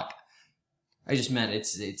in a lock. I just meant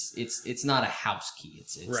it's not a house key.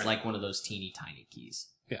 It's right. Like one of those teeny tiny keys.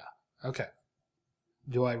 Yeah. Okay.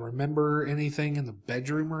 Do I remember anything in the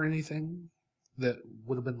bedroom or anything that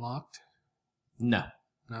would have been locked? No.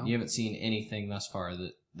 No? You haven't seen anything thus far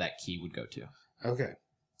that key would go to. Okay.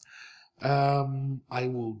 I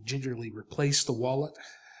will gingerly replace the wallet.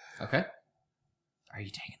 Okay. Are you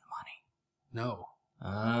taking the money? No.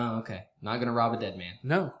 Oh, okay. Not going to rob a dead man.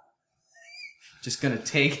 No. Just going to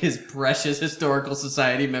take his precious Historical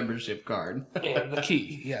Society membership card. And the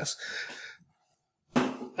key, yes.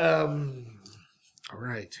 All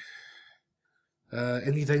right.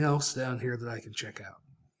 Anything else down here that I can check out?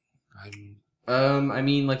 I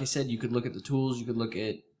mean, like I said, you could look at the tools. You could look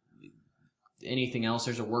at anything else.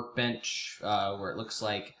 There's a workbench where it looks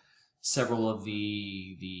like several of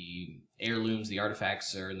the heirlooms, the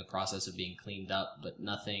artifacts, are in the process of being cleaned up, but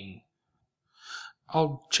nothing.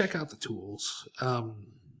 I'll check out the tools.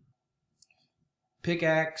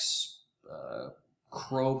 Pickaxe,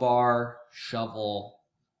 crowbar, shovel,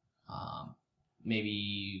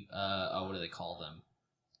 maybe what do they call them?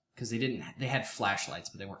 Because they had flashlights,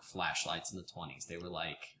 but they weren't flashlights in the 20s. They were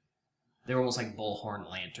almost like bullhorn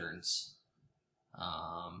lanterns.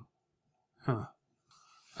 I'm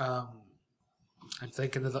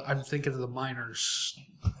thinking of the miners.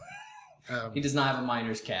 He does not have a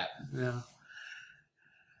miner's cap. Yeah.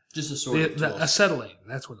 Just a sword. Acetylene.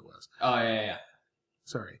 That's what it was. Oh yeah.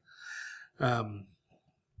 Sorry.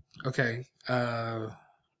 Okay.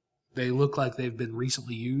 They look like they've been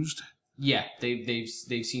recently used. Yeah, they've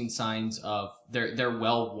seen signs of they're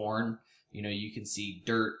well worn. You know, you can see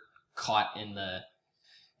dirt caught in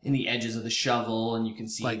the edges of the shovel, and you can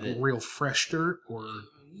see like real fresh dirt, or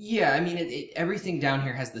yeah. I mean, everything down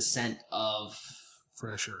here has the scent of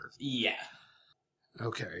fresh earth. Yeah.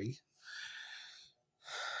 Okay.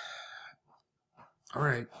 All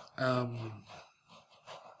right.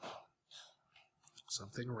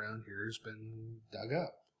 Something around here has been dug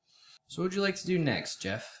up. So what would you like to do next,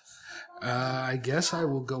 Jeff? I guess I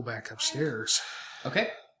will go back upstairs. Okay.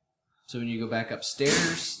 So when you go back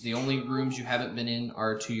upstairs, the only rooms you haven't been in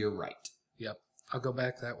are to your right. Yep. I'll go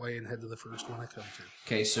back that way and head to the first one I come to.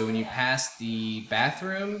 Okay, so when you pass the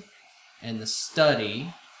bathroom and the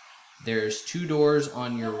study, there's 2 doors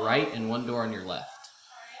on your right and 1 door on your left.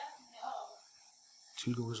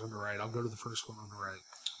 2 doors on the right. I'll go to the first one on the right.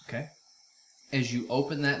 Okay. As you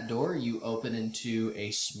open that door, you open into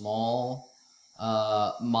a small,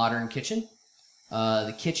 modern kitchen.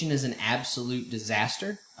 The kitchen is an absolute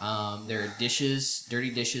disaster. There are dirty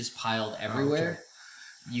dishes piled everywhere. Okay.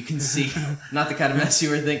 You can see, not the kind of mess you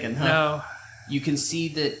were thinking, huh? No. You can see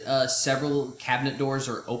that several cabinet doors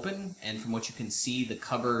are open, and from what you can see, the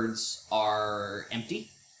cupboards are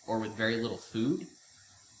empty or with very little food.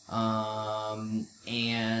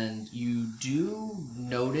 And you do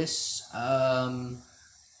notice on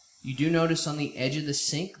the edge of the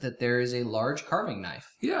sink that there is a large carving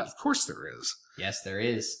knife. Yeah, of course there is. Yes, there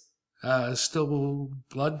is. Still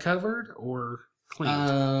blood covered or clean?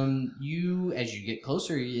 As you get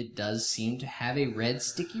closer, it does seem to have a red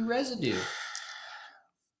sticky residue.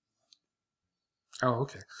 Oh,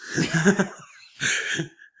 okay.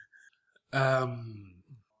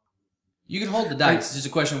 You can hold the dice. It's just a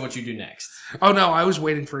question of what you do next. Oh no, I was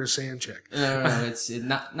waiting for a sand check. No, it's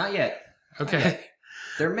not yet. Okay. Not yet.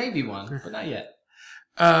 There may be one, but not yet.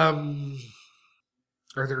 Are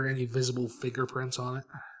there any visible fingerprints on it?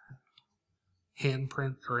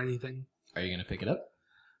 Handprint or anything? Are you going to pick it up?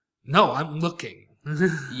 No, I'm looking.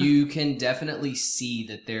 You can definitely see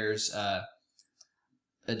that there's a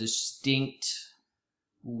distinct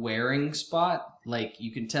wearing spot. Like,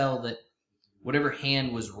 you can tell that whatever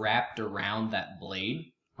hand was wrapped around that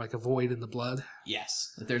blade. Like a void in the blood?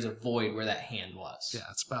 Yes. That there's a void where that hand was. Yeah,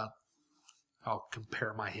 it's about... I'll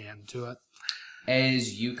compare my hand to it.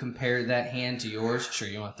 As you compare that hand to yours, sure,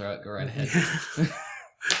 you want to throw it, go right ahead.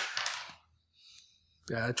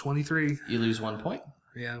 23. You lose 1 point.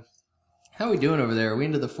 Yeah. How are we doing over there? Are we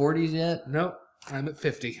into the 40s yet? Nope. I'm at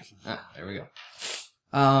 50. Ah, there we go.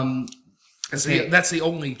 That's the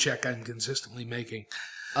only check I'm consistently making.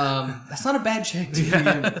 That's not a bad check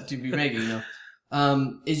to be making, though.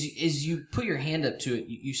 As you put your hand up to it,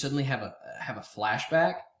 you suddenly have a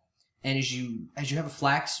flashback, and as you have a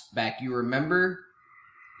flashback, you remember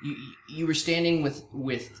you were standing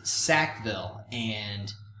with Sackville,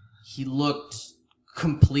 and he looked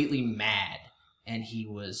completely mad, and he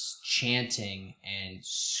was chanting and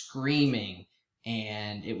screaming,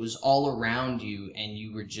 and it was all around you, and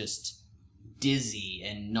you were just dizzy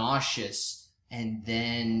and nauseous, and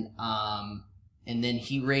then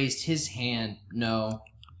he raised his hand. No,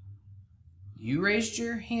 you raised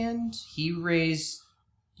your hand. He raised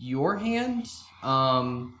your hand.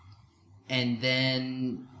 And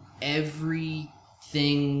then everything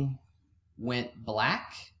went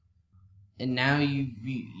black. And now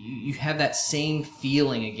you have that same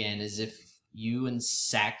feeling again, as if you and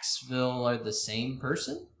Saxville are the same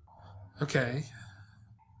person. Okay.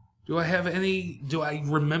 Do I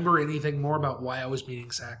remember anything more about why I was meeting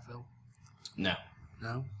Sackville? No.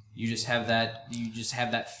 No? You just have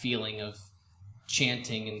that feeling of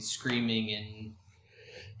chanting and screaming and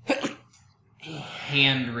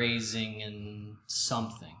hand raising and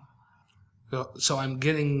something. So I'm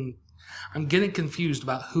getting I'm getting confused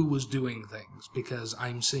about who was doing things because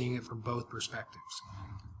I'm seeing it from both perspectives.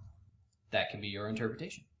 That can be your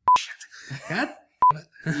interpretation. God.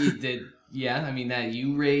 You did, yeah. I mean, that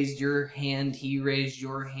you raised your hand, he raised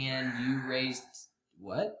your hand, you raised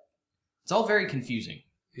what? It's all very confusing.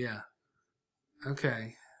 Yeah.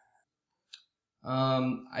 Okay.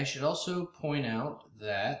 I should also point out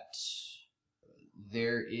that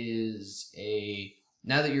there is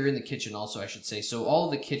now that you're in the kitchen also, I should say, so all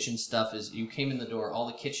of the kitchen stuff is, you came in the door, all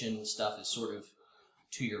the kitchen stuff is sort of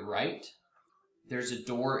to your right. There's a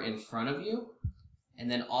door in front of you, and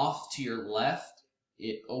then off to your left,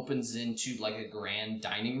 it opens into like a grand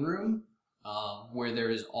dining room, where there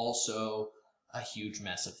is also a huge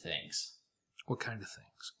mess of things. What kind of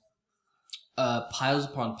things? Piles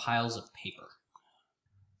upon piles of paper.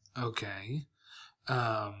 Okay.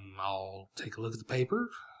 I'll take a look at the paper.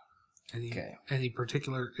 Any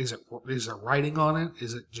particular, is there writing on it?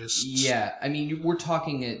 Is it just... Yeah, I mean, we're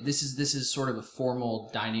talking, this is sort of a formal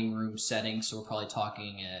dining room setting, so we're probably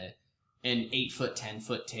talking an 8-foot,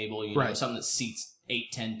 10-foot table, you know, something that seats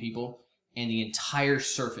 8-10 people, and the entire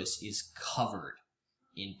surface is covered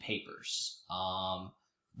in papers.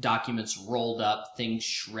 Documents rolled up, things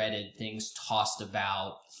shredded, things tossed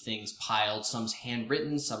about, things piled, some's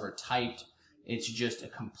handwritten, some are typed. It's just a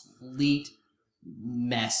complete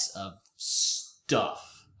mess of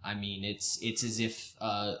stuff. I mean, it's as if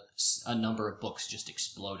a number of books just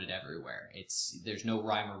exploded everywhere. There's no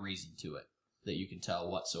rhyme or reason to it that you can tell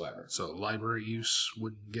whatsoever. So library use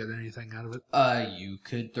wouldn't get anything out of it? You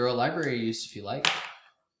could throw a library use if you like.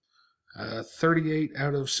 38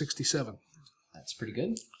 out of 67. That's pretty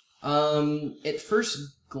good. At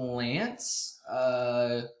first glance,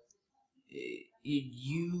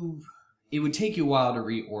 it would take you a while to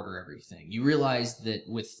reorder everything. You realize that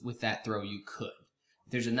with that throw you could.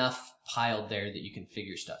 There's enough piled there that you can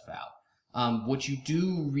figure stuff out. What you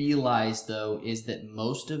do realize, though, is that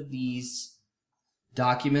most of these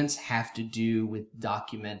documents have to do with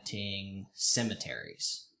documenting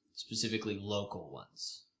cemeteries, specifically local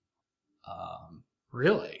ones.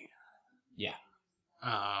 Really? Yeah.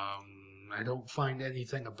 I don't find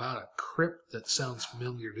anything about a crypt that sounds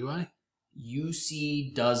familiar, do I? You see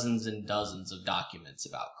dozens and dozens of documents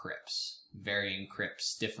about crypts. Varying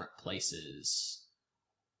crypts, different places,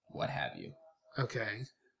 what have you. Okay.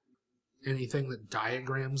 Anything that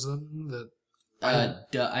diagrams them?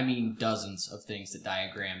 I mean dozens of things that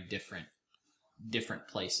diagram different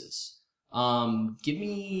places. Give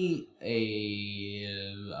me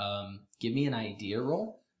an idea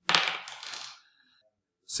roll.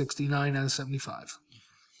 69 out of 75.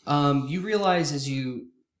 You realize as you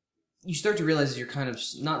start to realize as you're kind of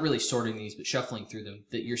not really sorting these, but shuffling through them,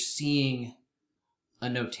 that you're seeing a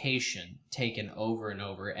notation taken over and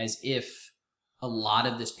over as if a lot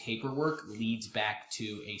of this paperwork leads back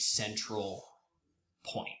to a central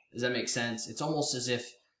point. Does that make sense? It's almost as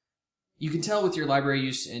if you can tell with your library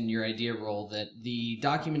use and your idea roll that the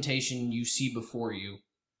documentation you see before you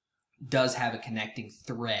does have a connecting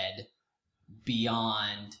thread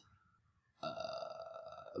beyond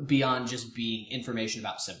just being information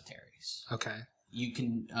about cemeteries. Okay. You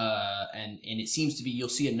can and it seems to be, you'll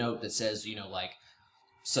see a note that says, you know, like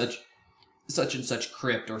such and such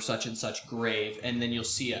crypt or such and such grave, and then you'll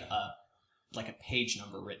see a page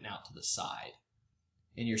number written out to the side.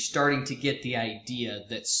 And you're starting to get the idea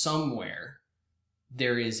that somewhere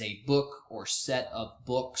there is a book or set of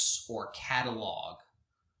books or catalog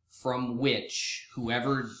from which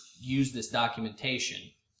whoever used this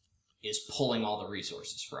documentation is pulling all the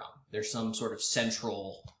resources from. There's some sort of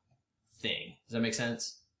central thing. Does that make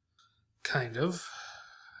sense? Kind of.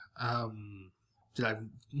 Did I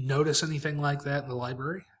notice anything like that in the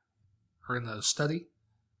library? Or in the study?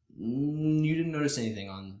 You didn't notice anything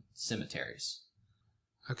on cemeteries.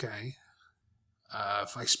 Okay.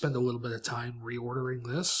 If I spend a little bit of time reordering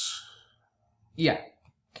this... Yeah.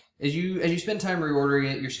 As you spend time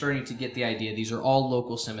reordering it, you're starting to get the idea. These are all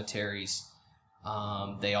local cemeteries.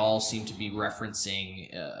 They all seem to be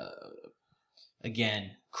referencing,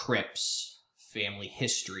 again, crypts, family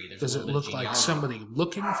history. Does it look like somebody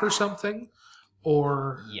looking for something?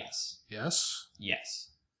 Or... Yes. Yes?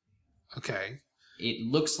 Yes. Okay.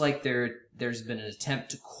 It looks like there's been an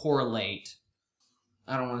attempt to correlate,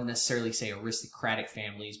 I don't want to necessarily say aristocratic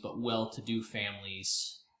families, but well-to-do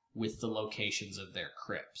families with the locations of their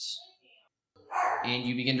crypts. And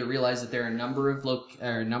you begin to realize that there are a number of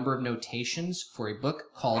notations for a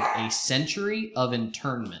book called A Century of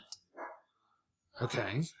Internment.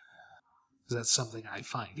 Okay. Is that something I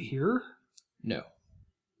find here? No.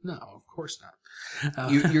 No, of course not.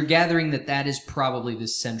 You're gathering that is probably the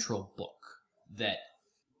central book that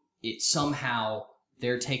it somehow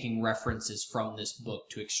they're taking references from this book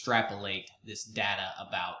to extrapolate this data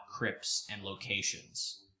about crypts and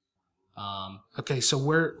locations. Okay, so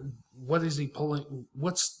what is he pulling?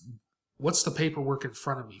 What's the paperwork in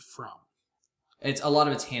front of me from? A lot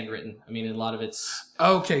of it's handwritten. I mean, a lot of it's...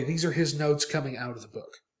 Okay, these are his notes coming out of the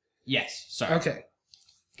book. Yes, sorry. Okay.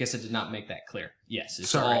 Guess I did not make that clear. Yes, it's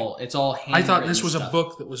sorry. all handwritten. I thought this was stuff. a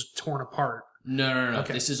book that was torn apart. No.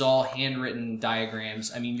 Okay. This is all handwritten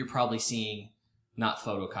diagrams. I mean, you're probably seeing not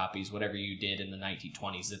photocopies, whatever you did in the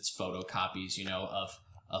 1920s. It's photocopies,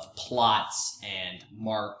 of plots and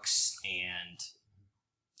marks and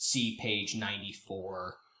see page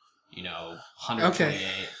 94, 128. Okay.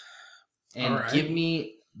 And right. Give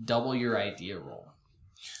me double your idea roll.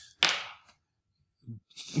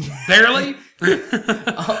 Barely?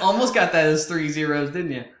 Almost got that as 3 zeros,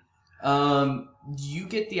 didn't you? You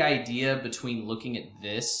get the idea between looking at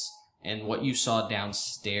this and what you saw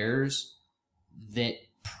downstairs that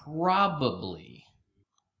probably,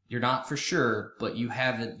 you're not for sure, but you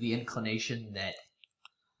have the inclination that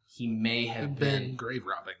he may have been grave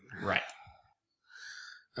robbing. Right.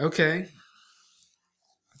 Okay.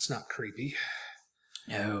 That's not creepy.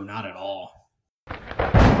 No, not at all.